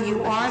absolutely. So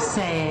you are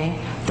saying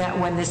that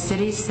when the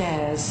city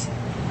says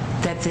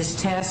that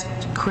this test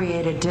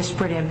created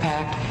disparate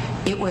impact,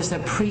 it was a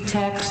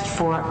pretext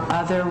for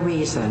other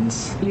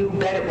reasons. You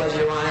bet it was,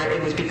 Your Honor.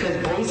 It was because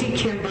Boise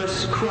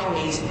Kimber's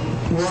cronies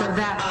weren't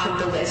on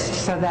the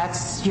list. So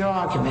that's your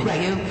argument.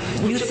 Right.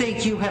 You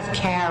think you have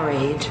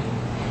carried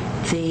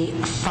the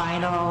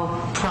final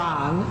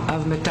prong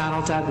of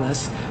McDonnell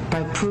Douglas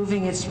by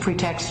proving it's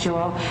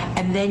pretextual,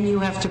 and then you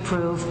have to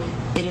prove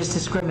it is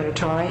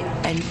discriminatory,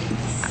 and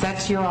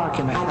that's your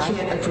argument, right? I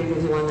can't agree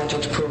with you on that,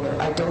 Judge Pruitt.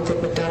 I don't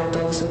think McDonnell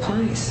Douglas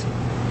applies.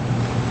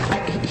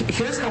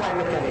 Here's how I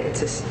look at it.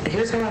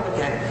 Here's how I look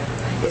at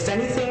it. If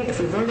anything, if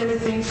we've learned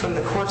anything from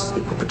the court's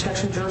equal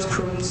protection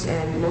jurisprudence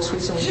and most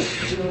recently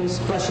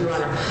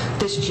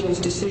this June's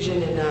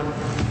decision in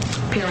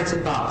parents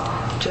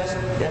involved,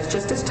 as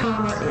Justice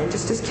Palmer and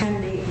Justice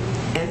Kennedy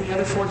and the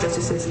other 4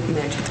 justices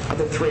mentioned,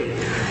 other 3,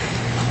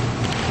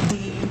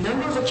 the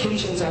number of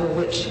occasions on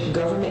which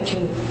government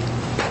can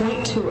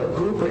point to a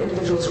group or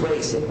individual's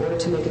race in order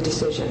to make a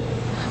decision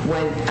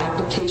when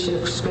application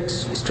of strict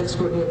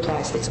scrutiny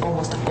applies, it's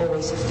almost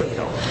always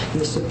fatal.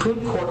 And the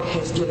Supreme Court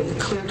has given the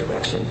clear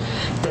direction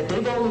that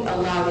they've only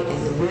allowed it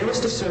in the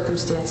rarest of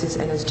circumstances,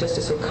 and as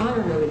Justice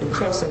O'Connor noted in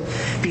Croson,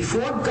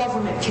 before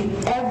government can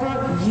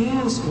ever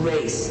use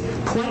race,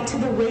 point to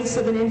the race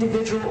of an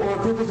individual or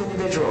a group of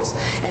individuals,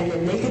 and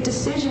then make a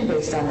decision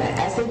based on that,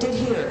 as they did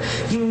here.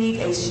 You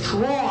need a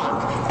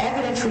strong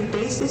evidentiary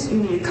basis, you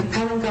need a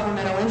compelling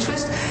governmental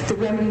interest, the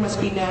remedy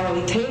must be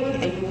narrowly tailored,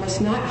 and you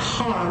must not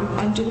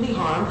unduly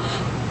harm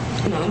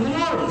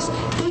non-minorities.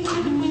 They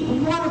couldn't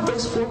meet one of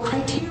those 4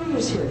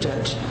 criteria here,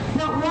 Judge.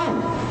 Not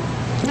one.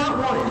 Not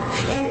one.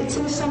 And it's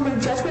in a summary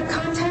judgment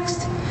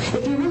context.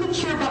 If you really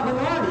care about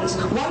minorities,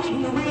 why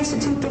didn't you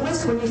reinstitute the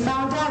list when you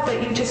found out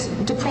that you just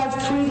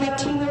deprived 3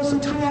 Latinos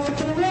and 3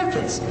 African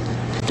Americans?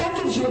 That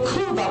gives you a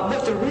clue about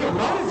what the real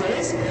motive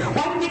is.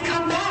 Why didn't they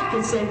come back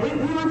and say,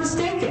 we were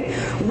mistaken?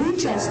 We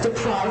just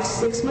deprived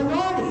 6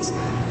 minorities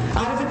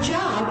out of a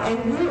job,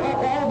 and we're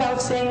all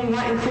about saying we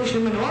want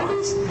inclusion of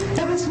minorities?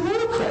 That was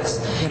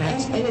ludicrous.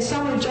 And in a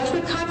summary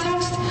judgment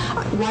context,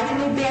 why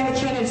didn't they band the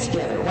candidates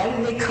together? Why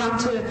didn't they come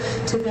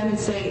to them and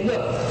say,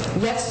 look,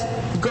 let's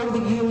go to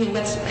the union,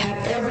 let's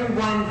have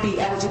everyone be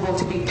eligible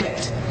to be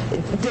picked?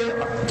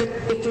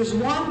 If there's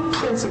one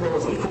principle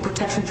of equal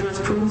protection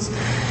jurisprudence,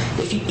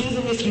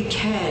 even if you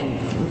can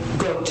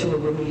go to a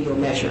remedial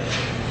measure,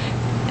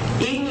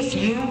 even if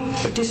you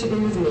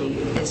disagree with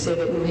me and say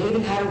that New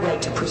Haven had a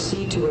right to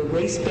proceed to a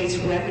race-based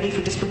remedy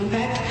for disparate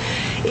impact,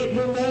 it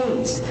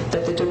remains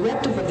that the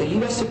directive of the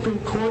U.S. Supreme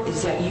Court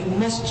is that you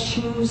must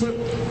choose it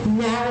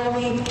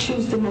narrowly,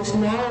 choose the most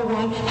narrow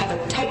one, have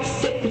a tight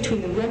fit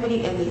between the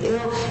remedy and the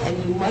ill,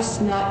 and you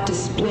must not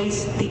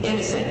displace the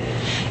innocent.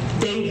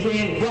 They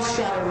ran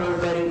roughshod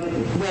over everybody,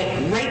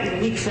 went right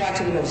in the leap back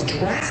to the most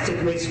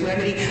drastic race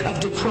remedy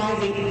of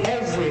depriving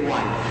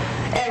everyone.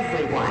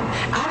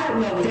 I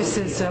don't know. This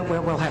is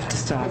where we'll have to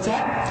stop. What's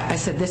that? I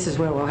said this is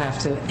where we'll have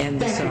to end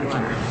this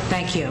argument.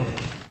 Thank you.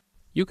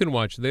 You can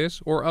watch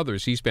this or other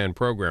C-SPAN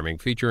programming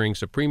featuring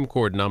Supreme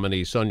Court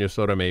nominee Sonia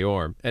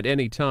Sotomayor at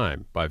any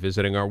time by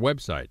visiting our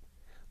website.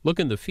 Look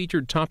in the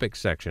Featured Topics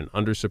section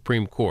under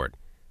Supreme Court.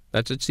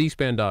 That's at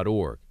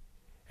cspan.org.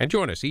 And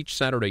join us each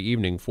Saturday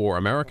evening for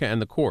America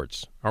and the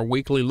Courts, our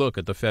weekly look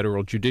at the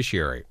federal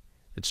judiciary.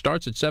 It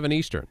starts at 7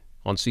 Eastern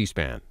on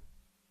C-SPAN.